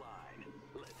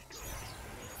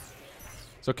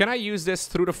 So can I use this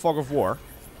through the fog of war?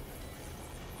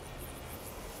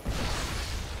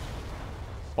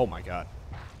 Oh my god.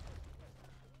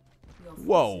 Your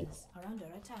Whoa. forces are under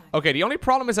attack. Okay, the only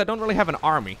problem is I don't really have an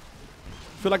army.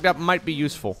 I feel like that might be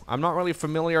useful. I'm not really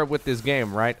familiar with this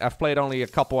game, right? I've played only a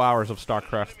couple hours of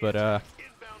StarCraft, but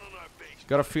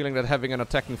got a feeling that having an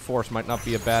attacking force might not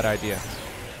be a bad idea.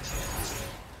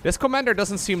 This commander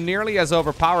doesn't seem nearly as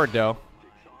overpowered, though,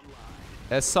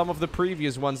 as some of the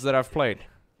previous ones that I've played.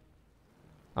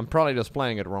 I'm probably just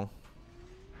playing it wrong.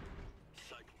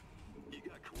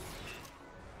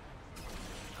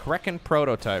 Kraken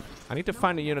prototype. I need to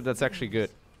find a unit that's actually good.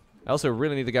 I also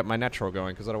really need to get my natural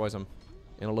going, because otherwise I'm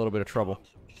in a little bit of trouble.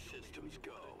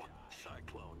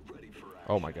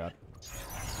 Oh my god.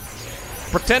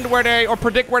 Pretend where they, or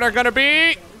predict where they're gonna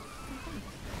be!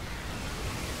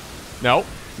 No.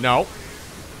 No.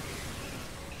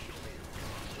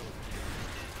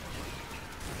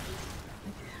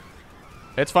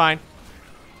 It's fine.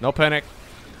 No panic.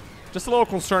 Just a little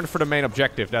concerned for the main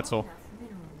objective, that's all.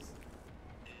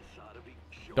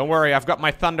 Don't worry, I've got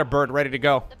my Thunderbird ready to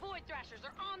go. The Void Thrashers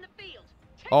are on the field.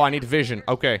 Oh, I need vision.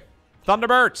 Okay.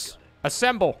 Thunderbirds!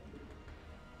 Assemble!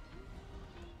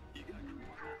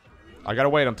 I gotta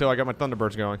wait until I get my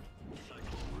Thunderbirds going.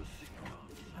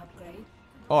 Upgrade.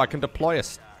 Oh, I can deploy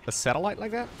a satellite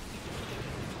like that?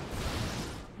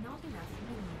 Not enough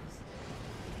minerals.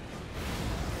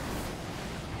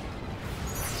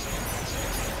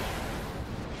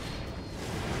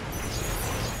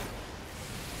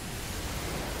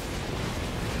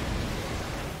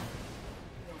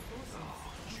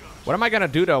 What am I gonna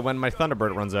do, though, when my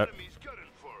Thunderbird runs out?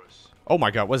 Oh my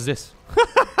god, what's this?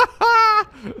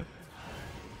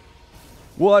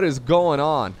 What is going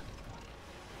on?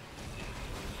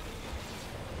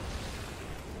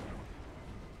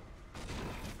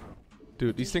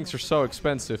 Dude, these things are so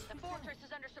expensive. The fortress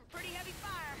is under some pretty heavy fire.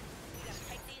 We gotta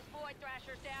take these Void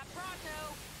Thrashers down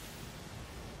pronto.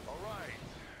 Alright,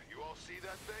 you all see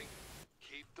that thing?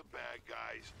 Keep the bad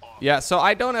guys off. Yeah, so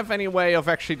I don't have any way of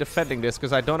actually defending this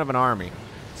because I don't have an army.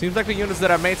 Seems like the units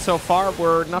that I made so far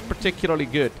were not particularly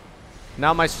good.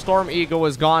 Now my Storm Eagle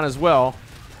is gone as well.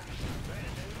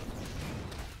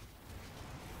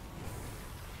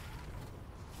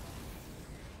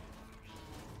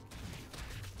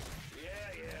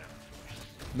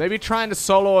 Maybe trying to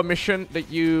solo a mission that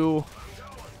you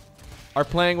are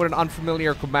playing with an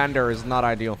unfamiliar commander is not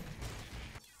ideal.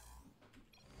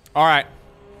 Alright.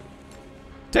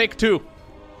 Take two.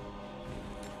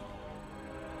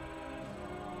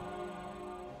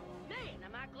 Man,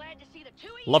 am I glad to see the two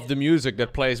of Love you. the music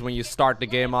that plays when you start the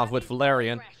game off with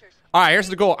Valerian. Alright, here's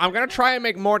the goal. I'm gonna try and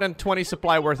make more than 20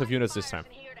 supply worth of units this time.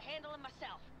 Here to handle them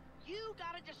myself. You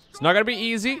gotta destroy It's not gonna be the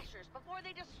easy, Thrashers before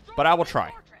they destroy but I will the try.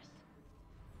 fortress.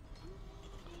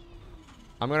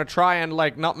 I'm gonna try and,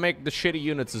 like, not make the shitty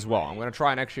units as well. I'm gonna try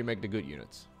and actually make the good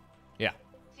units. Yeah.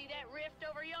 See that rift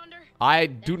over yonder? I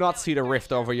do not see the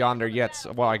rift over yonder yet.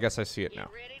 So, well, I guess I see it now.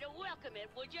 Get ready to welcome it,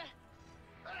 would ya?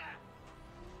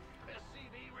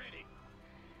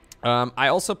 I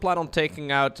also plan on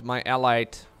taking out my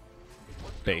allied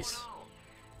base.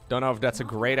 Don't know if that's a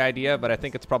great idea, but I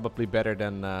think it's probably better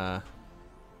than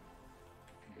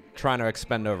trying to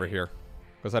expend over here.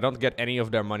 Because I don't get any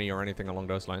of their money or anything along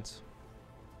those lines.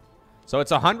 So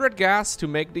it's 100 gas to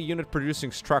make the unit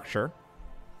producing structure.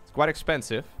 It's quite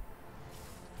expensive.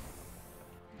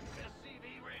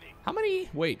 How many?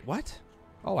 Wait, what?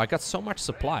 Oh, I got so much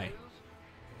supply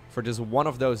for just one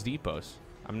of those depots.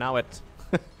 I'm now at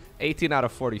 18 out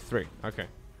of 43. Okay. As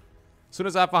soon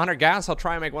as I have 100 gas, I'll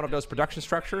try and make one of those production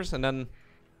structures. And then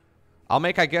I'll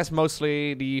make, I guess,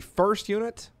 mostly the first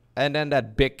unit. And then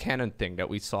that big cannon thing that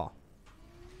we saw.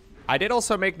 I did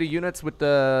also make the units with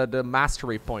the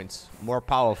mastery points more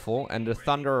powerful. And the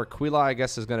Thunder Aquila, I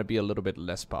guess, is going to be a little bit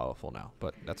less powerful now.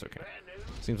 But that's okay.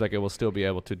 Seems like it will still be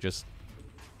able to just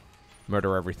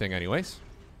murder everything anyways.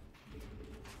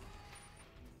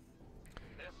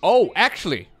 Oh,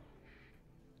 actually.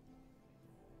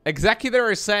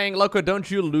 Executor is saying, Loco, don't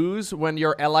you lose when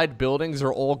your allied buildings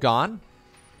are all gone?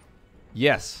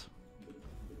 Yes.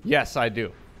 Yes, I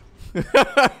do.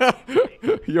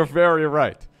 You're very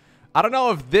right. I don't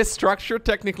know if this structure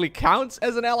technically counts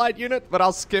as an allied unit, but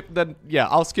I'll skip the... Yeah,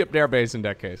 I'll skip their base in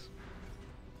that case.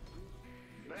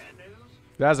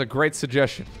 That's a great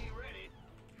suggestion.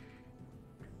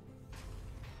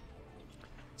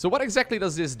 So what exactly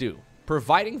does this do?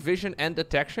 Providing vision and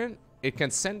detection, it can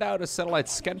send out a satellite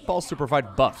scan pulse to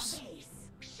provide buffs.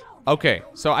 Okay,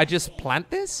 so I just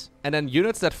plant this, and then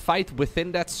units that fight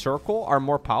within that circle are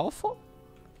more powerful?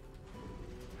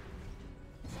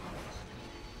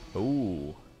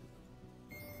 Ooh.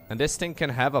 And this thing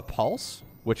can have a pulse,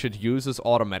 which it uses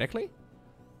automatically?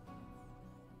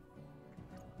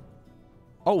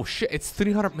 Oh shit, it's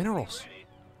 300 minerals.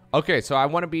 Okay, so I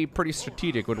want to be pretty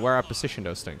strategic with where I position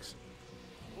those things.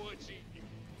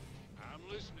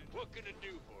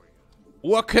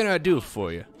 What can I do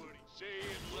for you?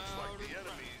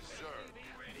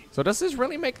 So does this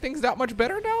really make things that much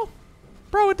better now?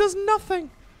 Bro, it does nothing.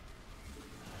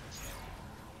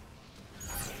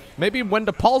 Maybe when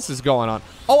the pulse is going on.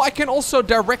 Oh, I can also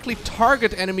directly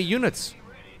target enemy units.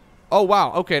 Oh,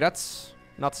 wow. Okay, that's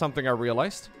not something I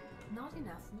realized. Not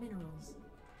enough minerals.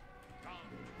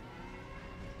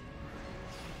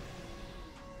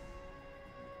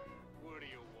 What do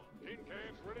you want? Tin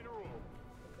cans ready to roll.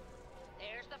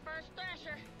 There's the first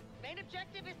thrasher. Main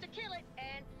objective is to kill it,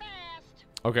 and fast.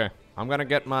 Okay, I'm gonna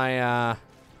get my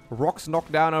rocks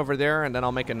knocked down over there, and then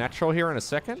I'll make a natural here in a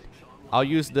second. I'll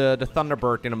use the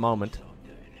Thunderbird in a moment. Tin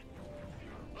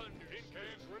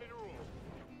cans ready to roll.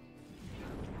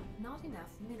 Not enough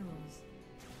minerals.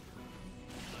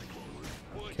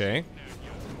 Okay.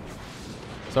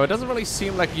 So it doesn't really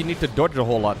seem like you need to dodge a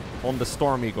whole lot on the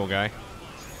Storm Eagle guy.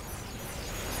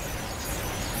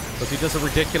 Because he does a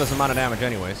ridiculous amount of damage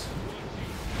anyways.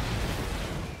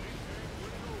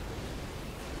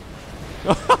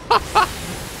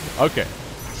 Okay.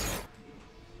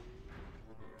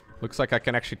 Looks like I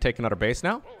can actually take another base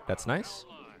now. That's nice.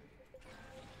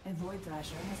 A void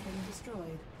thrasher has been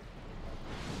destroyed.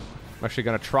 I'm actually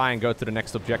going to try and go to the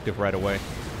next objective right away.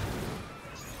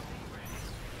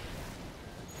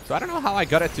 So I don't know how I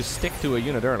got it to stick to a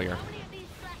unit earlier. How many of these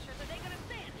thrashers are they gonna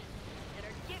send?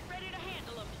 Better get ready to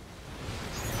handle them.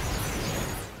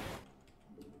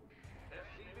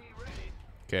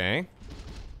 Okay.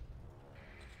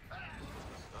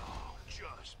 Oh,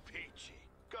 just peachy.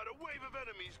 Got a wave of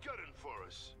enemies gunning for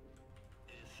us.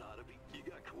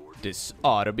 This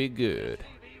ought to be good.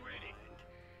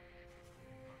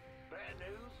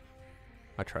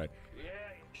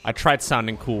 I tried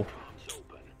sounding cool.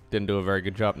 Didn't do a very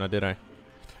good job now, did I?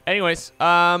 Anyways,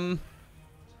 I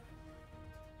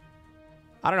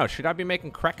don't know. Should I be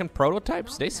making Kraken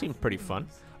prototypes? They seem pretty fun.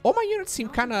 All my units seem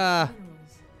kind of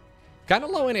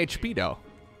low in HP though,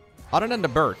 other than the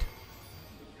bird.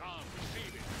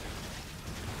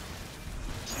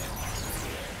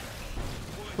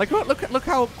 Like, look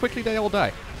how quickly they all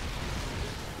die.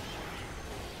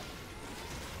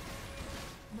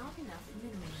 Not enough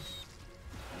minerals.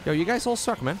 Yo, you guys all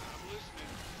suck, man.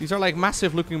 These are like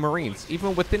massive looking marines.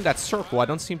 Even within that circle, I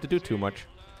don't seem to do too much.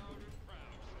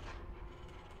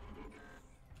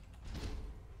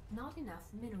 Not enough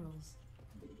minerals.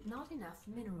 Not enough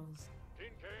minerals. Tin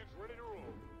cans ready to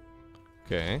roll.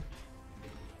 Okay.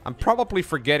 I'm probably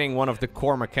forgetting one of the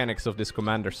core mechanics of this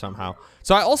commander somehow.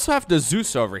 So I also have the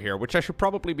Zeus over here, which I should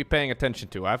probably be paying attention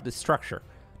to. I have this structure.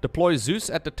 Deploy Zeus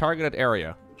at the targeted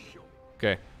area.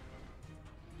 Okay.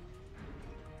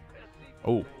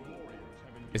 Oh.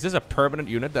 Is this a permanent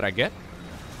unit that I get?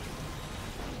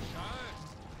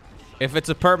 If it's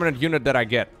a permanent unit that I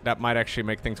get, that might actually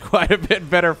make things quite a bit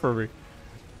better for me.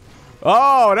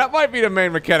 Oh, that might be the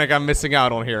main mechanic I'm missing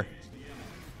out on here.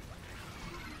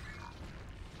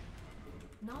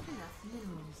 Not enough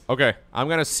minerals. Okay, I'm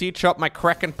gonna siege up my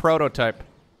Kraken prototype.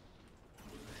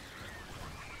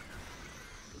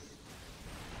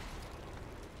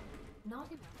 Not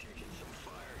enough.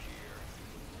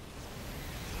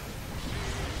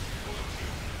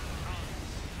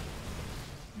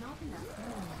 Not enough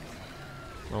minerals.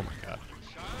 Oh my god.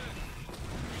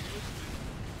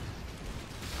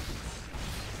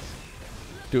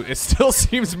 Dude, it still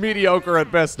seems mediocre at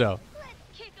best now. Let's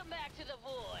kick them back to the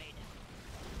void.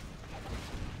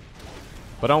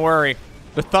 But don't worry,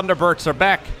 the Thunderbirds are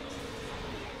back.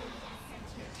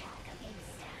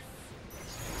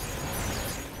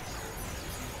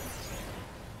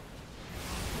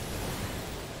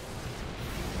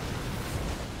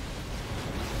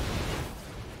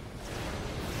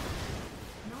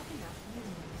 Not enough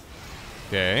minerals.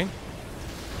 Okay.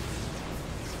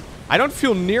 I don't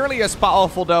feel nearly as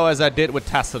powerful, though, as I did with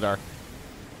Tassadar.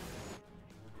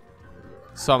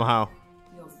 Somehow.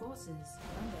 Your forces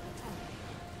under attack.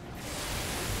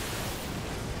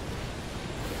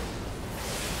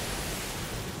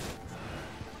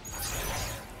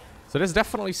 So this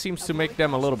definitely seems to make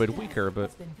them a little bit weaker, but...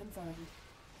 Has been confirmed.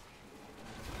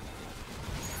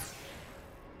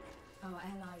 Our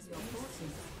allies, your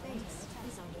forces, base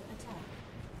is under attack.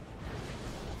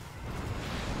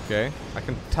 Okay, I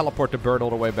can teleport the bird all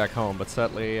the way back home, but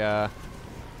sadly,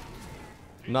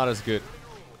 not as good.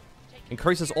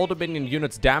 Increases all Dominion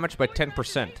units' damage by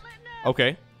 10%.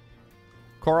 Okay.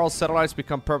 Coral satellites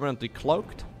become permanently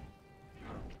cloaked.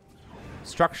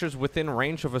 Structures within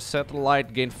range of a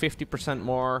satellite gain 50%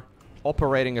 more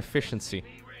operating efficiency.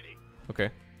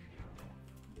 Okay.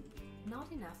 Not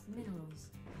enough minerals.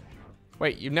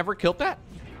 Wait, you never killed that?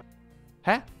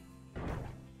 Huh?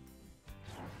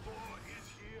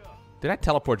 Did I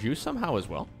teleport you somehow as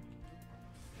well?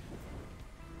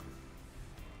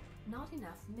 Not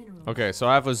enough minerals. Okay, so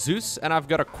I have a Zeus and I've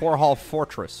got a Core Hall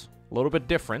Fortress. A little bit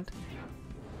different.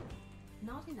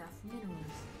 Not enough minerals.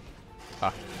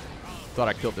 Ah, thought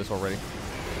I killed this already. The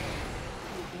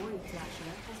Void Thrasher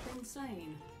has been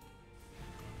slain.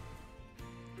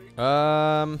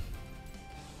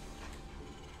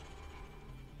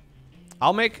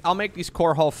 I'll make these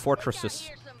Core Hall Fortresses.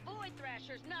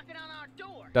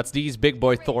 That's these big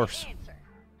boy Thors.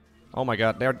 Oh my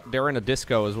god, they're in a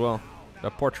disco as well. The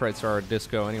portraits are a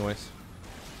disco anyways.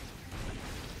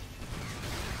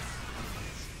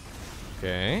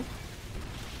 Okay.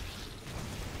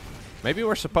 Maybe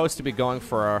we're supposed to be going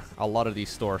for a lot of these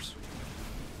stores.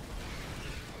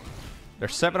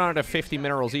 There's 750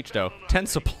 minerals each though. 10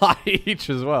 supply each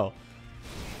as well.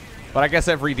 But I guess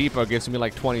every depot gives me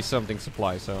like 20 something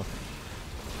supply, so.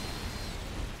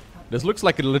 This looks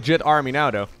like a legit army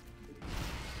now though.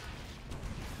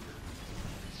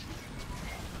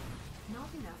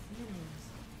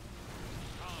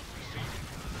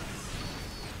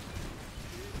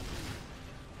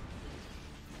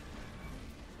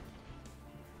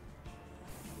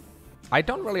 I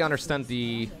don't really understand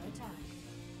the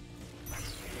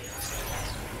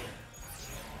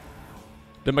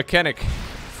mechanic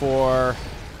for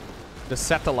the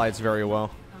satellites very well.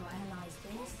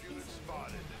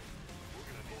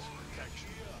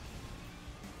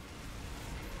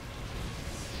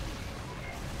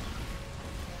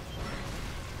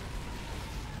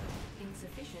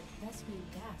 Insufficient rescue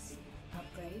gas.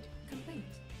 Upgrade complete.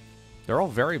 They're all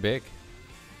very big.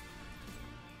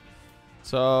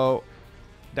 So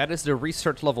that is the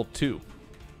research level 2.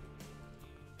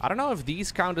 I don't know if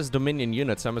these count as Dominion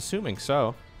units. I'm assuming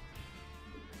so.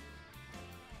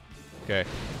 Okay.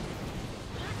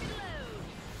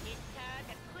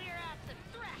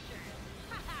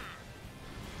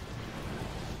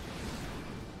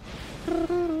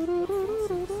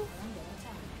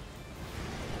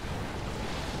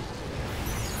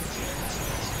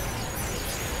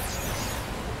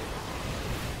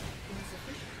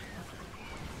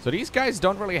 So these guys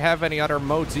don't really have any other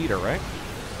modes either, right?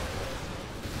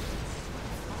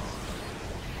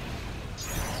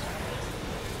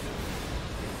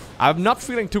 I'm not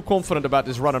feeling too confident about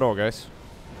this run at all, guys.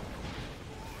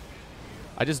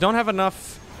 I just don't have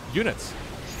enough units.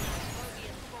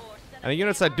 And the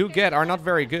units I do get are not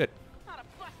very good. Not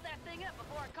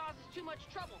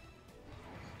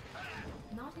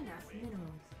enough minerals.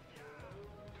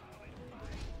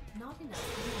 Not enough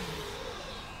minerals.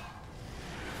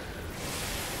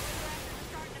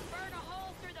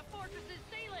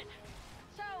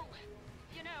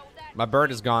 My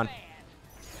bird is gone.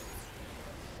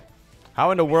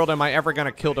 How in the world am I ever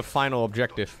gonna kill the final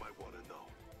objective?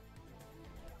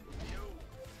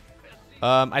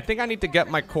 I think I need to get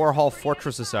my Core Hall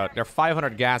Fortresses out. They're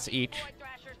 500 gas each.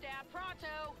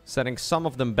 Setting some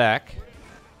of them back.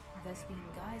 Vespene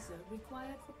Geyser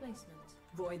required for placement.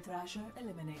 Void Thrasher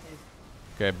eliminated.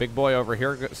 Okay, big boy over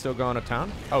here still going to town.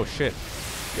 Oh shit.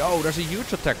 Yo, there's a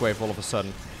huge attack wave all of a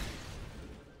sudden.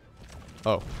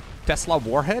 Oh. Tesla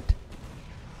Warhead?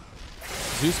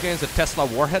 Zeus gains a Tesla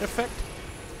Warhead effect?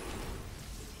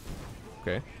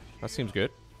 Okay, that seems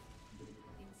good.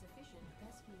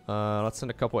 Let's send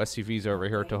a couple SCVs over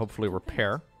here to hopefully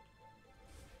repair.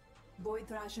 Void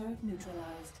Thrasher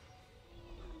neutralized.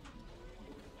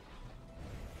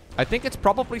 I think it's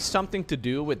probably something to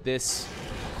do with this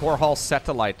Core Hall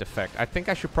satellite effect. I think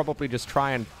I should probably just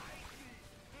try and...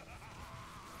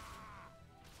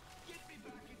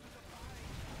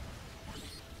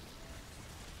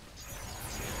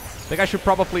 I think I should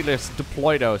probably just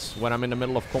deploy those when I'm in the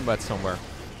middle of combat somewhere.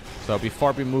 So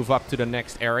before we move up to the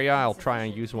next area, I'll try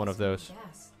and use one of those.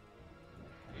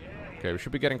 Okay, we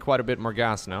should be getting quite a bit more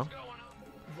gas now.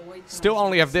 Void Still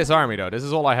only have this army though. This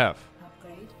is all I have.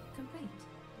 upgrade complete.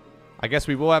 I guess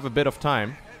we will have a bit of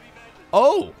time.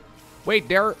 Oh! Wait,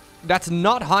 that's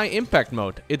not high impact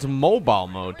mode. It's mobile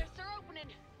mode. Rifts are opening.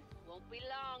 Won't be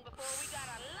long before we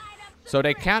gotta light up some So they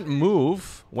rifts. can't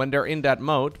move when they're in that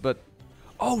mode, but...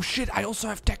 Oh shit, I also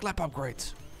have tech lab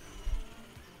upgrades.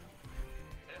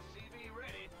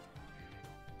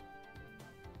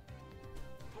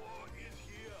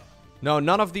 No,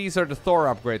 none of these are the Thor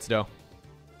upgrades though.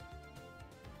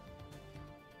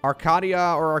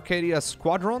 Arcadia or Arcadia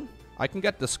Squadron? I can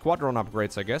get the Squadron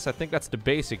upgrades, I guess. I think that's the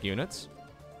basic units.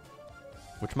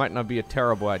 Which might not be a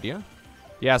terrible idea.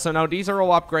 Yeah, so now these are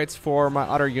all upgrades for my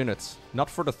other units.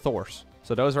 Not for the Thors.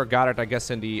 So those are gathered, I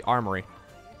guess, in the armory.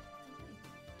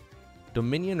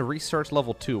 Dominion Research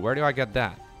Level 2. Where do I get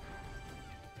that?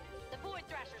 The Void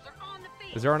Thrashers are on the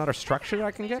field. Is there another structure that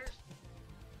I can get?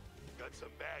 Got some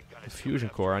bad guys. The Fusion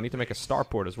Core. I need to make a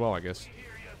starport as well, I guess.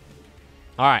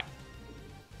 Alright.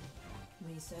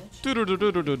 Research.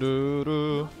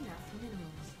 Do-do-do-do-do-do-do. Not enough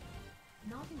minerals.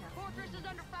 Not enough Fortress is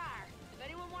under fire. If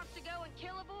anyone wants to go and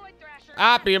kill a Void Thrasher,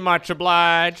 I'll be much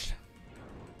obliged.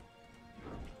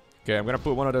 Okay, I'm gonna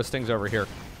put one of those things over here.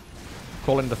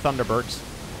 Call in the Thunderbirds.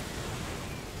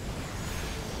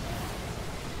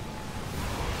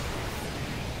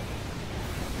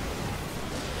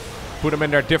 Put them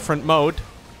in their different mode.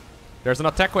 There's an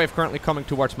attack wave currently coming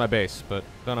towards my base, but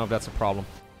don't know if that's a problem.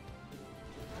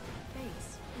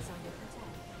 base is under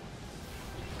attack.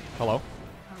 Hello?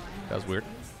 Our That was weird.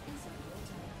 base is under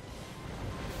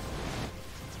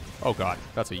attack. Oh god,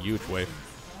 that's a huge wave.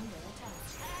 Under attack.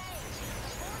 Fortress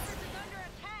is under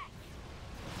attack.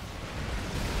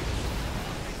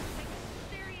 Take some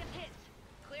serious hits.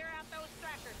 Clear out those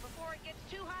Thrashers before it gets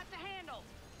too hot to handle.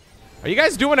 Are you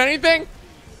guys doing anything?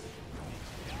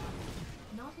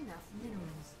 Not enough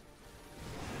minerals.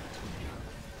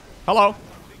 Hello?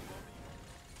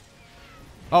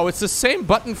 Oh, it's the same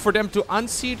button for them to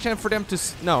unsiege and for them to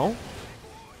no.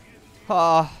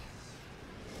 Not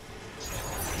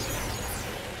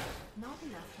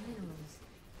enough minerals.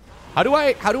 How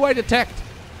do I detect?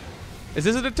 Is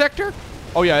this a detector?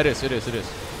 Oh yeah, it is. It is. It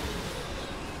is.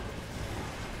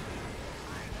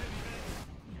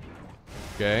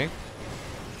 Okay.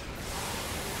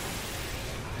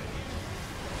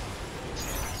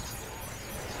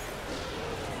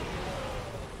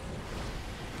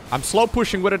 I'm slow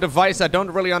pushing with a device I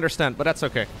don't really understand, but that's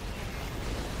okay.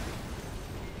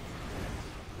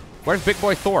 Where's Big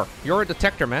Boy Thor? You're a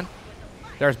detector, man.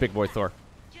 There's Big Boy Thor.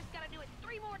 Just gotta do it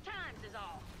 3 more times is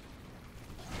all.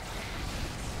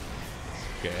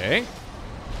 Okay.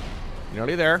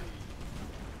 Nearly there.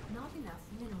 Not enough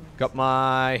minerals. Got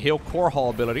my Hail Core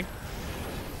Hall ability.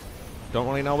 Don't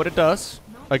really know what it does.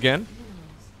 Again.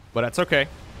 But that's okay.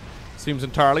 Seems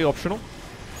entirely optional.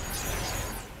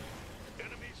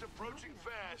 Enemies approaching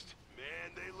fast.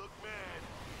 Man, they look mad.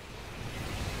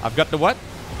 I've got the what?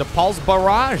 The Pulse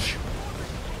Barrage.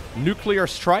 Nuclear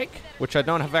Strike, which I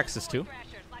don't have access to.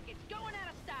 Thrashers like it's going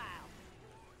out of style.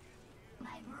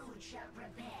 My brood shall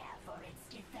prepare for its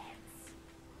defense.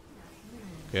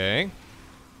 Okay.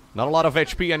 Not a lot of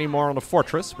HP anymore on the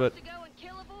fortress, but To go and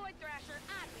kill a Void Thrasher,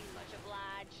 I'd be much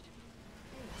obliged.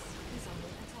 Base is under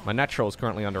attack. my natural is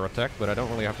currently under attack, but I don't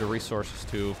really have the resources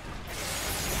to...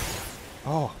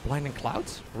 Oh, Blinding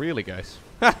Clouds? Really, guys?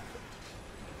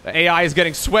 The AI is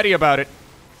getting sweaty about it.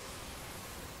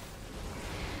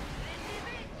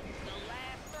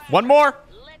 One more.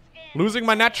 Let's end. Losing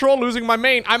my natural, losing my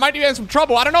main. I might be in some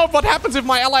trouble. I don't know what happens if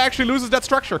my ally actually loses that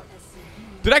structure.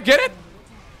 Did I get it?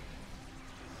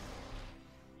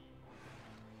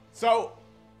 So,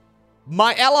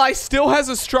 my ally still has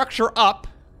a structure up,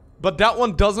 but that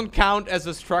one doesn't count as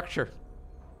a structure.